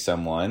dating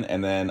someone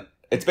and then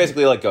it's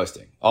basically like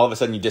ghosting. All of a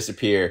sudden you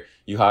disappear,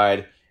 you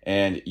hide,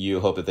 and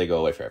you hope that they go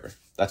away forever.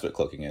 That's what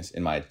cloaking is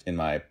in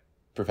my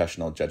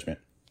professional judgment.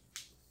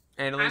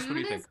 Annalise, what do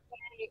you think?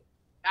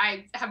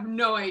 I have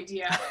no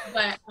idea,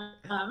 but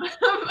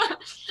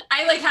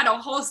I like had a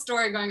whole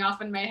story going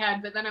off in my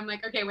head, but then I'm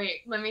like, okay,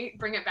 wait, let me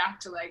bring it back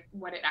to like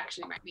what it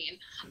actually might mean.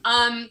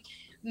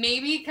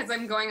 Maybe because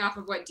I'm going off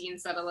of what Dean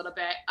said a little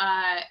bit,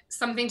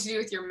 something to do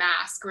with your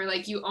mask, where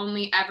like you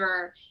only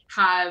ever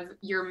have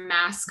your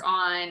mask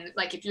on,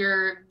 like if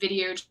you're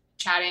video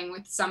chatting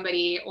with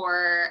somebody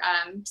or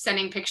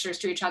sending pictures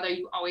to each other,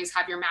 you always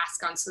have your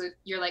mask on, so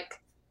you're like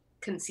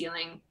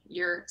concealing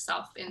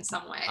yourself in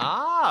some way.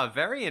 Ah,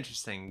 very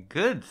interesting.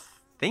 Good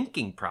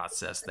thinking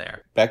process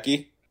there.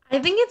 Becky? I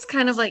think it's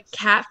kind of like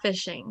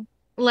catfishing.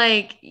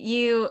 Like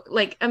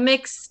a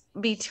mix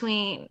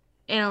between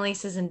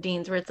Annalise's and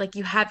Dean's, where it's like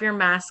you have your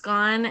mask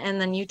on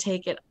and then you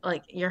take it,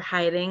 like you're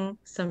hiding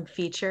some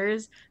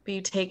features, but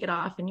you take it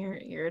off and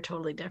you're a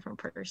totally different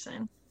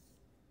person.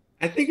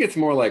 I think it's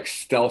more like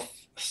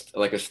stealth,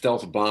 like a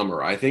stealth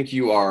bomber. I think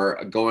you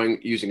are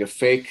using a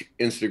fake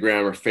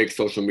Instagram or fake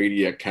social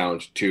media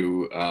account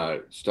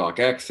to stalk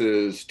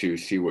exes, to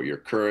see what your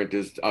current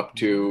is up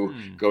to,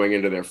 going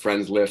into their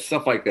friends list,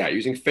 stuff like that.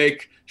 Using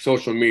fake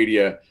social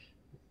media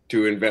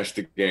to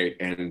investigate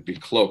and be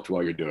cloaked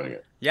while you're doing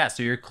it. Yeah,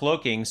 so you're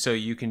cloaking so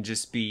you can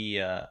just be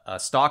a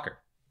stalker.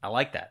 I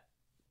like that.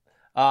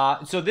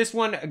 So this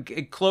one,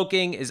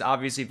 cloaking, is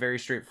obviously very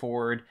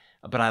straightforward.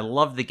 But I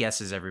love the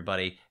guesses,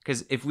 everybody,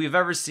 because if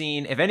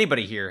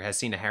anybody here has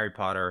seen a Harry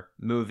Potter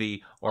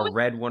movie or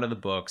read one of the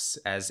books,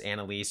 as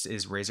Annalise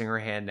is raising her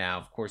hand now,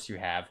 of course you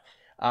have.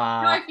 No,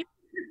 I feel like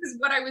this is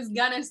what I was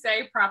gonna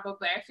say.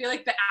 Probably, I feel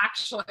like the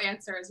actual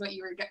answer is what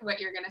you're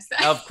gonna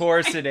say. Of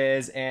course it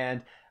is,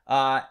 and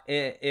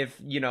if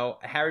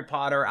Harry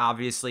Potter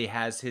obviously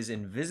has his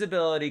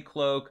invisibility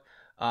cloak,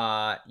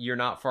 you're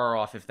not far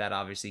off if that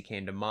obviously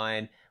came to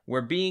mind.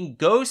 Where being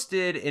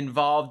ghosted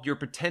involved your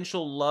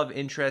potential love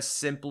interest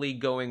simply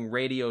going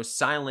radio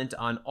silent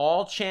on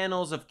all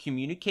channels of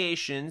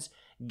communications.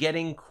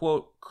 Getting,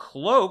 quote,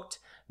 cloaked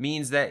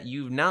means that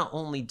you've not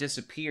only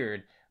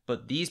disappeared,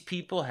 but these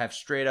people have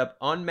straight up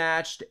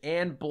unmatched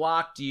and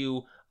blocked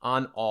you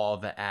on all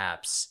the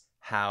apps.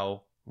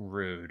 How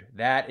rude.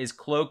 That is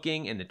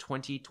cloaking in the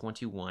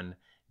 2021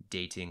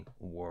 dating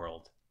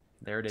world.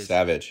 There it is.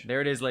 Savage.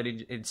 There it is,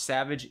 lady. It's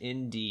savage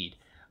indeed.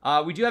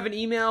 We do have an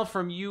email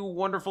from you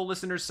wonderful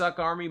listeners, Suck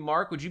Army.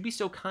 Mark, would you be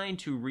so kind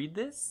to read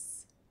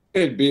this?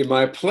 It'd be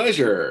my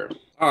pleasure.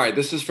 All right,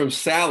 this is from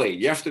Sally.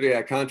 Yesterday,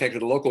 I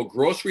contacted a local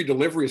grocery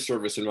delivery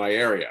service in my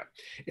area.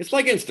 It's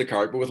like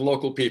Instacart, but with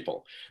local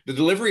people. The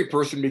delivery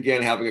person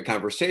began having a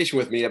conversation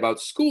with me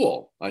about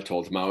school. I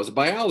told him I was a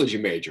biology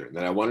major and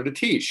that I wanted to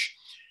teach.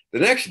 The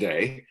next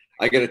day,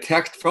 I get a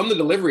text from the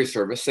delivery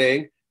service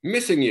saying,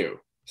 "Missing you,"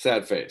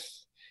 sad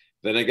face.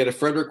 Then I get a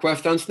friend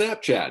request on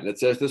Snapchat, and it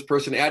says this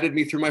person added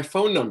me through my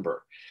phone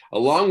number.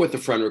 Along with the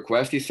friend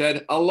request, he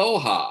said,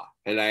 "Aloha,"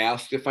 and I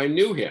asked if I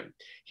knew him.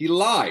 He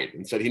lied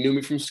and said he knew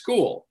me from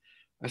school.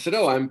 I said,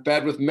 "Oh, I'm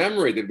bad with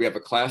memory. Did we have a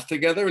class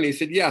together?" And he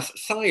said, "Yes,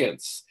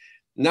 science."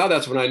 Now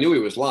that's when I knew he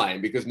was lying,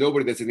 because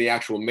nobody that's in the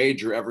actual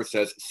major ever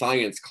says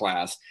science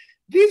class.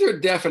 These are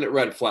definite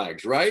red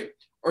flags, right?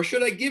 Or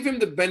should I give him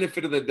the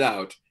benefit of the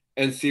doubt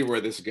and see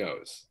where this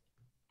goes?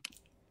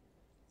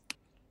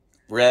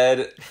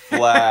 Red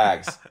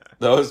flags.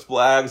 Those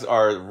flags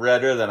are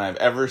redder than I've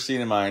ever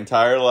seen in my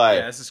entire life.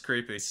 Yeah, this is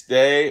creepy.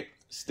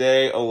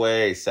 Stay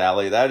away,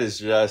 Sally. That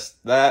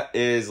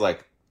is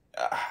like,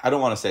 I don't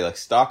want to say like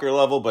stalker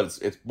level, but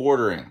it's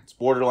bordering. It's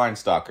borderline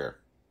stalker.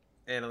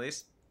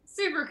 Annalise?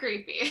 Super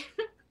creepy.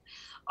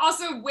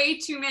 Also, way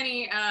too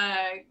many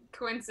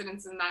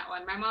coincidences in that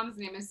one. My mom's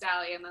name is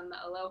Sally, and then the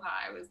aloha.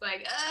 I was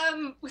like,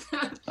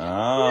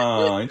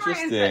 Oh,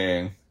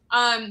 interesting.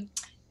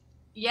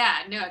 Yeah,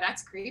 no,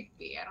 that's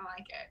creepy. I don't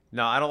like it.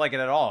 No, I don't like it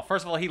at all.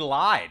 First of all, he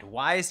lied.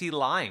 Why is he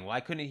lying?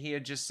 Why couldn't he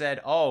have just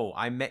said, "Oh,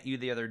 I met you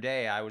the other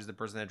day. I was the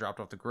person that dropped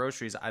off the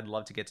groceries. I'd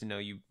love to get to know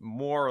you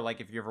more, like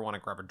if you ever want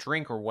to grab a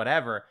drink or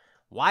whatever."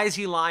 Why is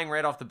he lying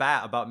right off the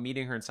bat about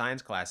meeting her in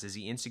science class? Is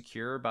he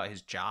insecure about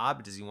his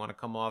job? Does he want to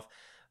come off?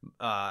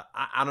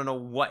 I don't know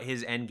what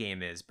his end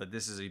game is, but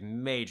this is a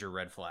major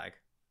red flag.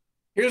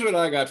 Here's what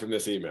I got from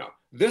this email.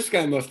 This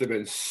guy must have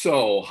been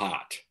so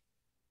hot.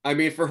 I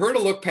mean, for her to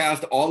look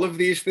past all of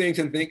these things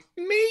and think,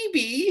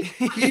 maybe,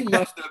 he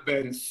must have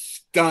been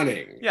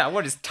stunning. Yeah,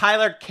 what is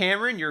Tyler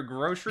Cameron, your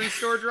grocery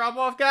store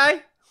drop-off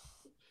guy?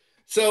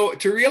 So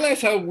to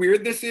realize how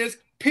weird this is,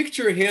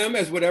 picture him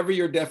as whatever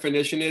your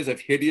definition is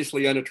of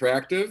hideously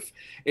unattractive.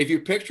 If you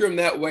picture him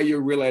that way, you'll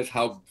realize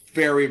how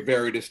very,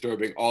 very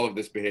disturbing all of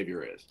this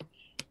behavior is.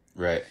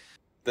 Right.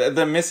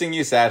 The missing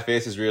you sad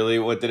face is really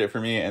what did it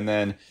for me. And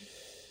then,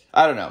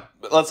 I don't know.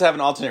 But let's have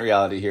an alternate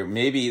reality here.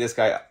 Maybe this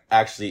guy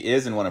actually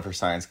is in one of her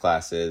science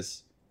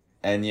classes,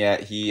 and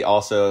yet he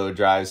also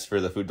drives for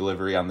the food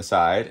delivery on the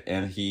side,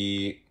 and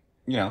he,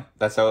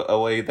 that's a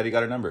way that he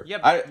got her number. Yeah,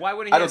 but why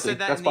wouldn't he have said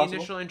that in the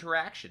initial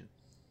interaction?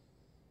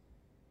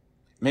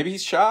 Maybe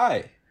he's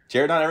shy.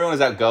 Jared, not everyone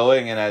is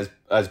outgoing and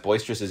as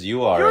boisterous as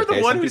you are. You're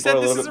the one who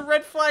said this is a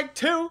red flag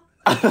too.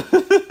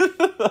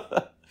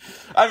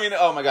 I mean,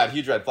 oh my God,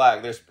 huge red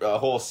flag. There's a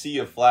whole sea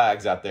of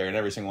flags out there, and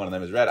every single one of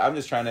them is red. I'm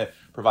just trying to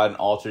provide an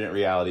alternate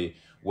reality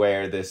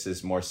where this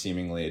is more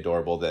seemingly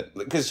adorable.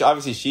 Because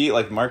obviously she,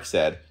 like Mark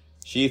said,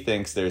 she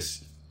thinks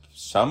there's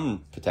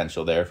some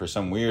potential there for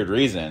some weird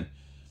reason.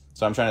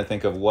 So I'm trying to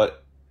think of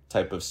what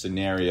type of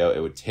scenario it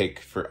would take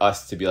for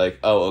us to be like,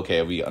 oh,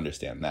 okay, we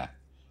understand that.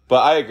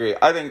 But I agree.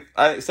 I think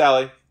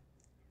Sally,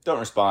 don't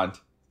respond.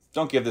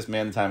 Don't give this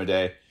man the time of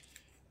day.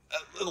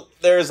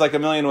 There's like a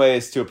million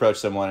ways to approach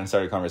someone and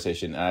start a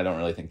conversation, and I don't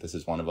really think this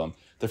is one of them.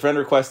 The friend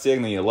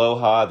requesting, the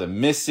aloha, the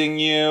missing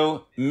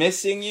you.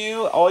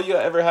 All you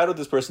ever had with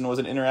this person was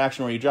an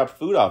interaction where you dropped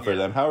food off for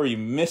them. How are you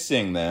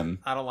missing them?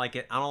 I don't like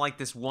it. I don't like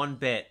this one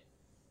bit.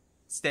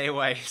 Stay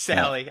away,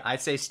 Sally. Yeah.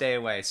 I'd say stay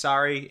away.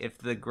 Sorry if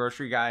the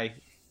grocery guy,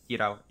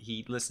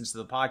 he listens to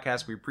the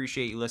podcast. We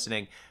appreciate you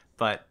listening,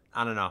 but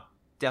I don't know.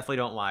 Definitely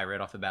don't lie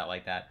right off the bat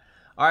like that.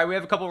 All right, we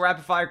have a couple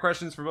rapid fire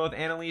questions for both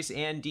Annalise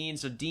and Dean.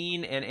 So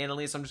Dean and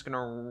Annalise, I'm just going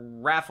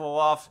to raffle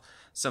off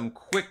some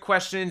quick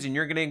questions, and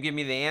you're going to give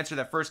me the answer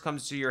that first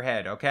comes to your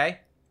head, okay?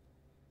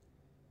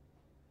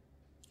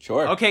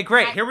 Sure. Okay,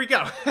 great. Here we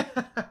go.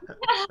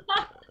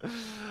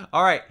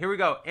 All right, here we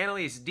go.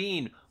 Annalise,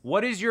 Dean,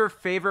 what is your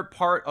favorite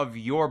part of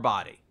your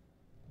body?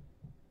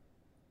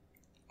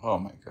 Oh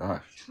my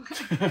gosh.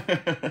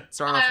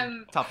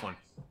 Starting off, tough one.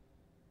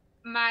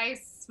 My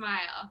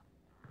smile.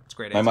 That's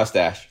great. My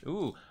mustache.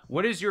 Ooh,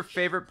 what is your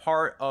favorite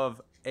part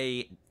of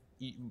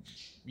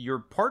your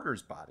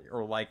partner's body,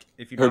 or like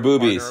if you her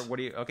boobies?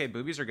 Partner, okay,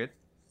 boobies are good.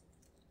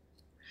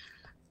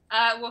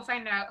 We'll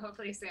find out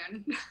hopefully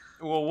soon.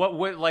 Well,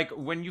 what like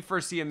when you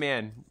first see a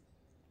man,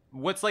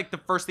 what's like the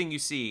first thing you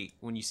see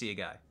when you see a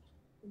guy?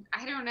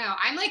 I don't know.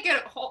 I'm like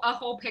a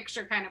whole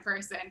picture kind of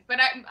person, but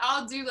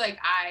I'll do like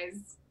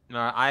eyes.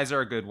 Eyes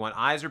are a good one.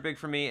 Eyes are big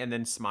for me, and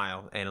then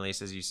smile.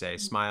 Annalise, as you say,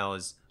 smile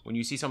is when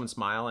you see someone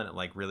smile and it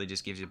like really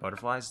just gives you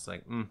butterflies. It's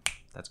like,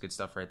 that's good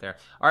stuff right there.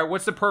 All right,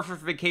 what's the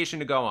perfect vacation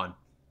to go on?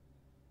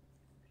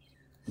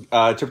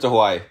 Trip to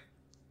Hawaii.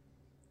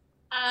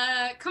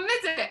 Come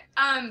visit.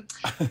 I'm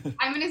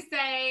gonna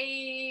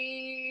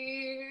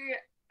say.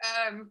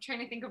 I'm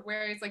trying to think of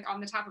where it's like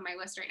on the top of my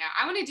list right now.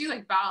 I want to do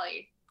like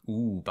Bali.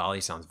 Ooh,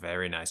 Bali sounds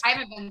very nice. I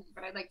haven't been,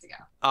 but I'd like to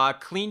go.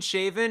 Clean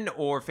shaven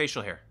or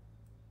facial hair?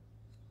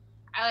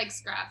 I like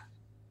scruff.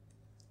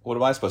 What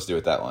am I supposed to do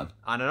with that one?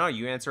 I don't know.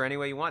 You answer any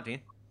way you want,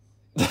 Dean.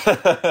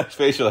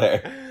 Facial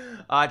hair.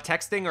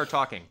 Texting or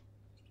talking?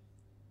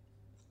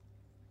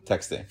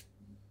 Texting.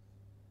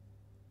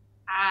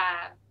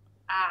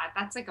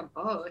 That's like a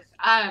both.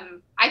 I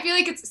feel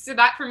like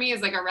that for me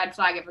is like a red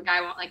flag if a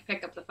guy won't like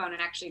pick up the phone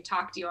and actually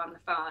talk to you on the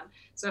phone.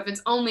 So if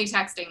it's only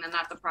texting, then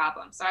that's a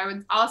problem. So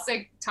I'll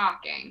say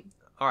talking.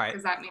 All right.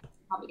 Because that means I'm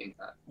probably doing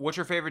both. What's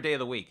your favorite day of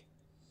the week?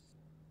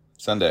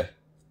 Sunday.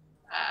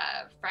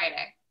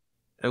 Friday.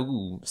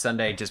 Ooh,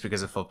 Sunday just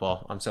because of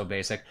football. I'm so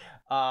basic.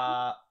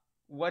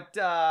 What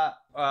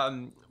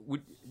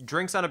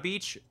drinks on a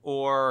beach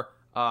or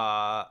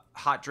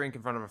hot drink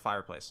in front of a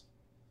fireplace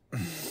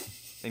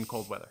in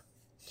cold weather?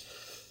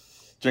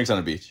 Drinks on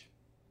a beach.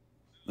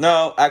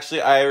 No,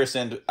 actually, I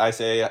rescind. I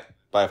say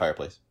by a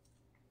fireplace.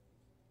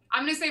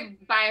 I'm going to say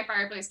by a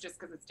fireplace just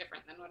because it's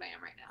different than what I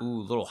am right now.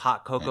 Ooh, little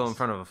hot cocoa in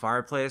front of a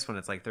fireplace when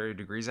it's like 30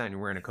 degrees out and you're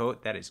wearing a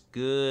coat. That is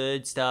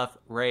good stuff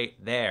right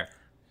there.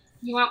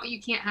 You want what you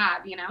can't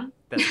have, you know?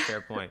 That's a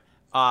fair point.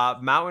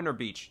 Mountain or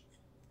beach?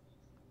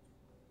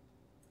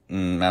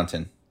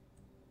 Mountain.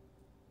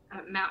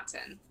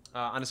 Mountain.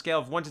 On a scale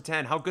of 1 to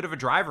 10, how good of a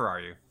driver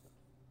are you?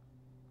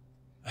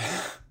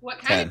 What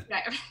kind of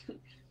driver?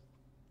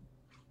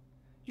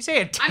 You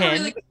say a 10? I'm a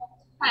really good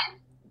 10.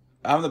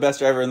 I'm the best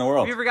driver in the world.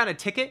 Have you ever gotten a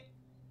ticket?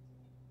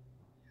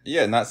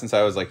 Yeah, not since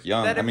I was like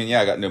young. I mean,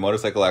 yeah, I got into a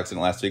motorcycle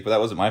accident last week, but that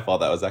wasn't my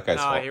fault. That was that guy's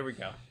fault. Here we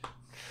go.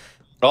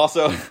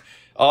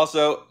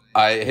 Also,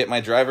 I hit my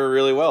driver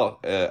really well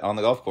on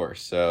the golf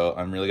course, so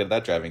I'm really good at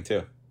that driving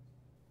too.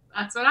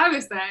 That's what I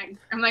was saying.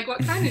 I'm like, what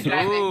kind of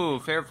driving? Ooh,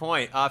 fair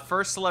point.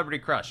 First celebrity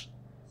crush.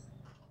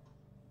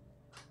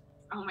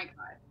 Oh my god.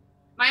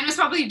 Mine was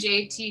probably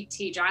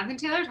JTT, Jonathan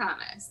Taylor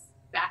Thomas,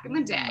 back in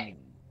the day.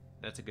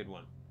 That's a good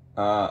one.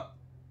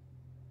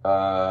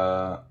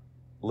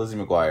 Lizzie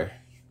McGuire.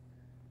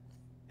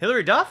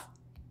 Hillary Duff?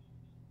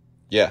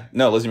 Yeah,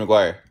 no, Lizzie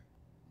McGuire.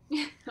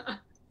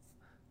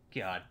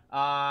 God.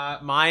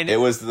 Mine. It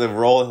was the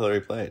role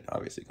Hillary played,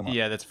 obviously. Come on.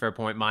 Yeah, that's a fair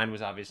point. Mine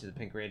was obviously the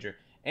Pink Ranger.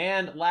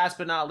 And last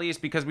but not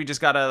least, because we just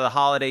got out of the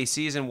holiday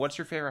season, what's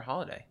your favorite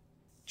holiday?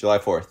 July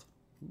 4th.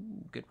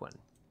 Ooh, good one.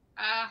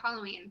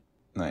 Halloween.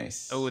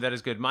 Nice. Oh, that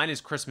is good. Mine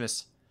is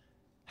Christmas.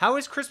 How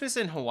is Christmas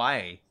in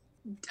Hawaii?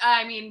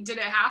 I mean, did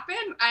it happen?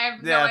 I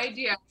have no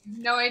idea.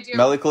 No idea.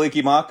 Mele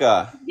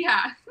Kalikimaka.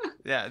 Yeah.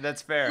 Yeah,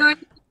 that's fair.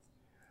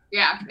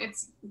 Yeah, it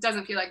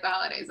doesn't feel like the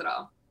holidays at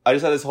all. I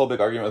just had this whole big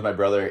argument with my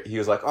brother. He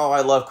was like, oh,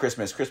 I love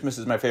Christmas. Christmas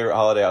is my favorite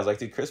holiday. I was like,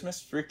 dude,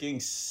 Christmas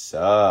freaking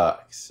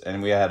sucks.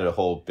 And we had a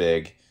whole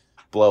big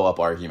blow-up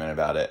argument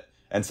about it.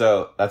 And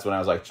so that's when I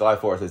was like, July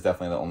 4th is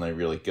definitely the only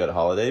really good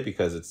holiday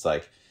because it's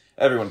like,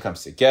 everyone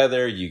comes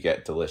together. You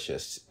get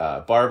delicious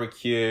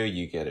barbecue.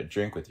 You get a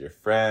drink with your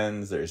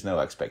friends. There's no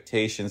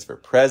expectations for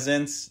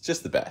presents.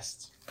 Just the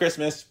best.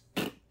 Christmas,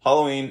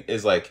 Halloween's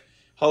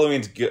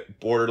good,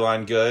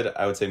 borderline good.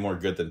 I would say more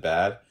good than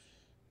bad.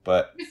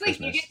 But it's like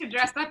Christmas. You get to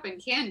dress up in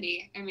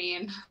candy. I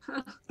mean,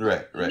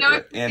 right. No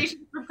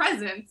expectations for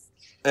presents.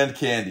 And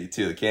candy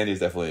too. The candy is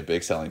definitely a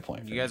big selling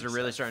point. You guys are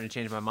really starting to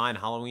change my mind.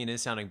 Halloween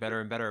is sounding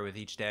better and better with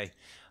each day.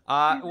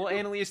 Well,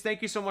 Annalise,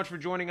 thank you so much for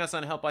joining us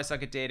on Help I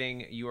Suck at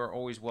Dating. You are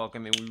always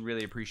welcome, and we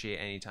really appreciate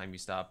any time you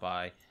stop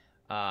by.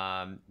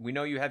 We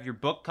know you have your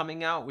book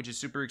coming out, which is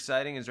super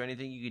exciting. Is there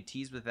anything you could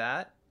tease with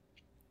that?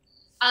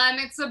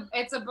 It's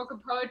a book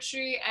of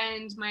poetry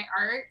and my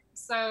art.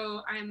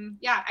 So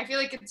I feel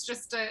like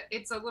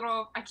it's a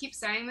little, I keep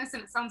saying this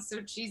and it sounds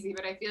so cheesy,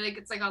 but I feel like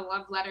it's like a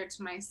love letter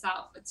to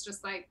myself. It's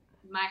just like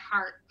my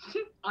heart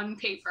on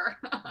paper.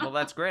 Well,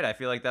 that's great. I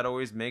feel like that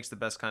always makes the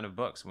best kind of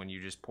books, when you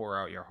just pour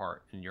out your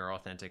heart and you're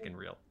authentic and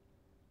real.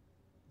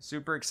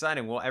 Super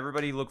exciting. Well,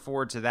 everybody look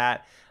forward to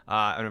that.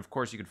 And of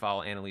course, you can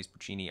follow Annalise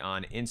Puccini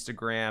on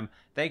Instagram.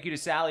 Thank you to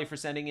Sally for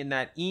sending in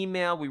that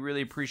email. We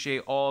really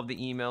appreciate all of the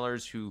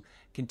emailers who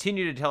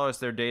continue to tell us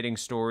their dating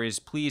stories.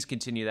 Please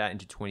continue that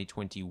into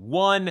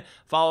 2021.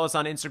 Follow us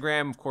on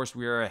Instagram. Of course,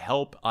 we are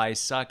Help I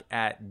Suck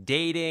at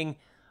Dating.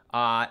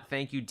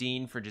 Thank you,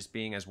 Dean, for just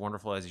being as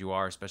wonderful as you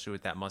are, especially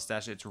with that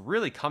mustache. It's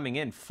really coming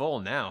in full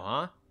now,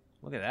 huh?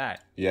 Look at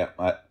that. Yep.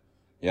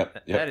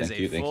 That is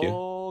a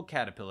full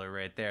caterpillar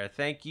right there.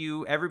 Thank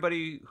you,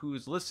 everybody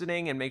who's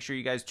listening, and make sure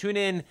you guys tune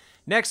in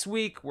next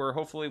week, where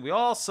hopefully we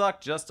all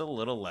suck just a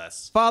little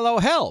less. Follow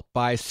Help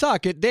I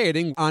Suck at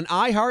Dating on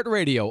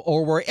iHeartRadio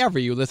or wherever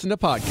you listen to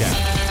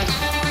podcasts.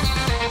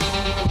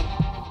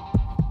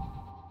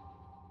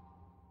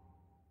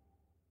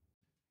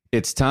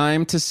 It's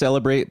time to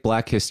celebrate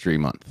Black History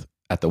Month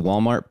at the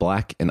Walmart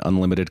Black and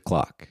Unlimited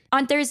Clock.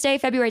 On Thursday,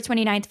 February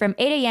 29th from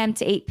 8 a.m.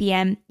 to 8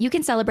 p.m., you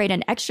can celebrate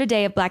an extra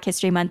day of Black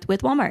History Month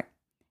with Walmart.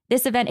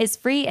 This event is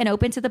free and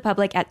open to the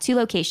public at 2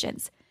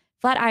 locations,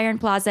 Flatiron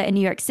Plaza in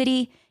New York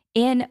City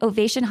and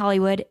Ovation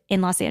Hollywood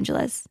in Los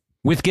Angeles.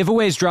 With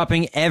giveaways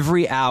dropping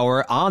every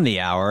hour on the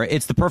hour,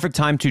 it's the perfect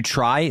time to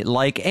try,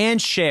 like, and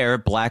share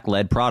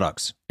Black-led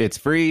products. It's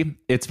free,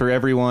 it's for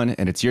everyone,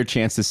 and it's your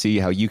chance to see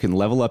how you can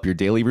level up your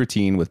daily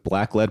routine with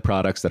Black-led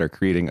products that are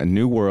creating a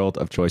new world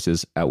of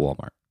choices at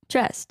Walmart.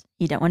 Trust,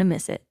 you don't want to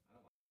miss it.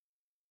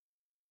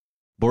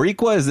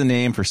 Boricua is the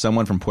name for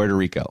someone from Puerto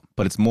Rico,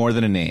 but it's more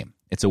than a name.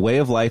 It's a way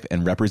of life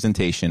and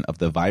representation of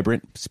the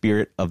vibrant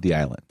spirit of the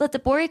island. Let the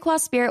Boricua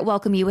spirit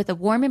welcome you with a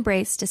warm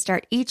embrace to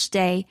start each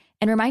day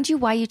and remind you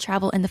why you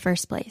travel in the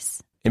first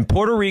place. In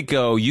Puerto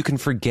Rico, you can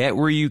forget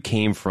where you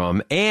came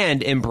from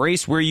and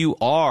embrace where you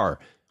are.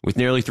 With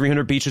nearly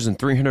 300 beaches and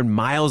 300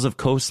 miles of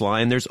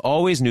coastline, there's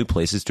always new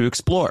places to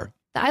explore.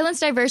 The island's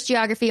diverse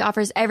geography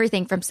offers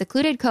everything from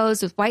secluded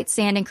coves with white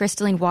sand and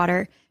crystalline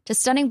water to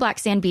stunning black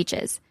sand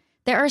beaches.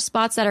 There are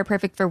spots that are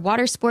perfect for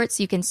water sports.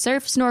 You can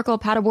surf, snorkel,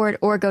 paddleboard,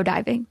 or go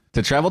diving.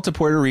 To travel to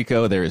Puerto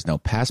Rico, there is no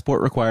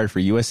passport required for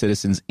U.S.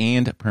 citizens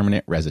and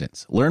permanent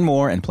residents. Learn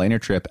more and plan your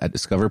trip at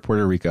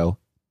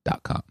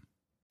discoverpuertorico.com.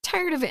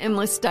 Tired of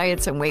endless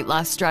diets and weight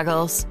loss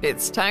struggles?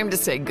 It's time to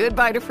say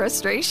goodbye to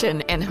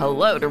frustration and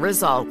hello to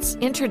results.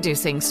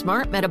 Introducing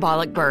Smart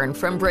Metabolic Burn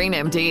from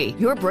BrainMD,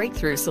 your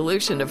breakthrough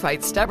solution to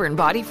fight stubborn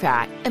body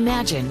fat.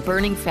 Imagine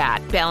burning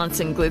fat,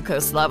 balancing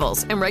glucose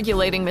levels, and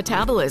regulating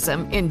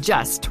metabolism in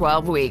just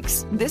 12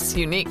 weeks. This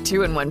unique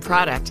 2-in-1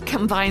 product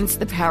combines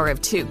the power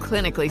of 2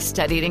 clinically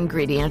studied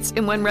ingredients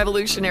in one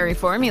revolutionary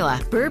formula.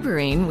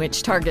 Berberine,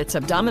 which targets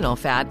abdominal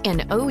fat,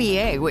 and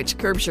OEA, which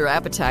curbs your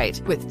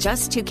appetite. With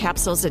just 2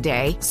 capsules a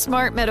day,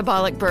 Smart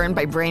Metabolic Burn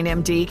by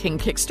BrainMD can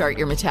kickstart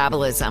your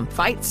metabolism,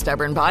 fight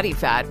stubborn body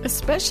fat,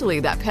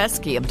 especially that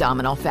pesky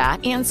abdominal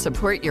fat, and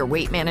support your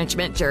weight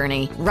management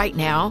journey. Right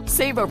now,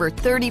 save over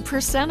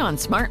 30% on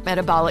Smart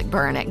Metabolic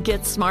Burn at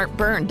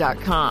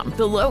GetSmartBurn.com.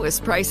 The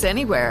lowest price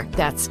anywhere.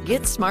 That's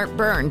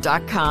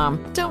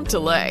GetSmartBurn.com. Don't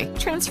delay.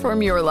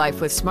 Transform your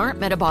life with Smart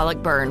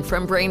Metabolic Burn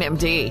from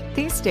BrainMD.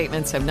 These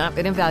statements have not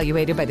been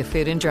evaluated by the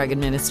Food and Drug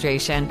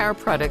Administration. Our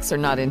products are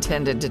not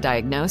intended to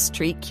diagnose,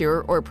 treat,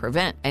 cure, or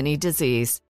prevent any disease.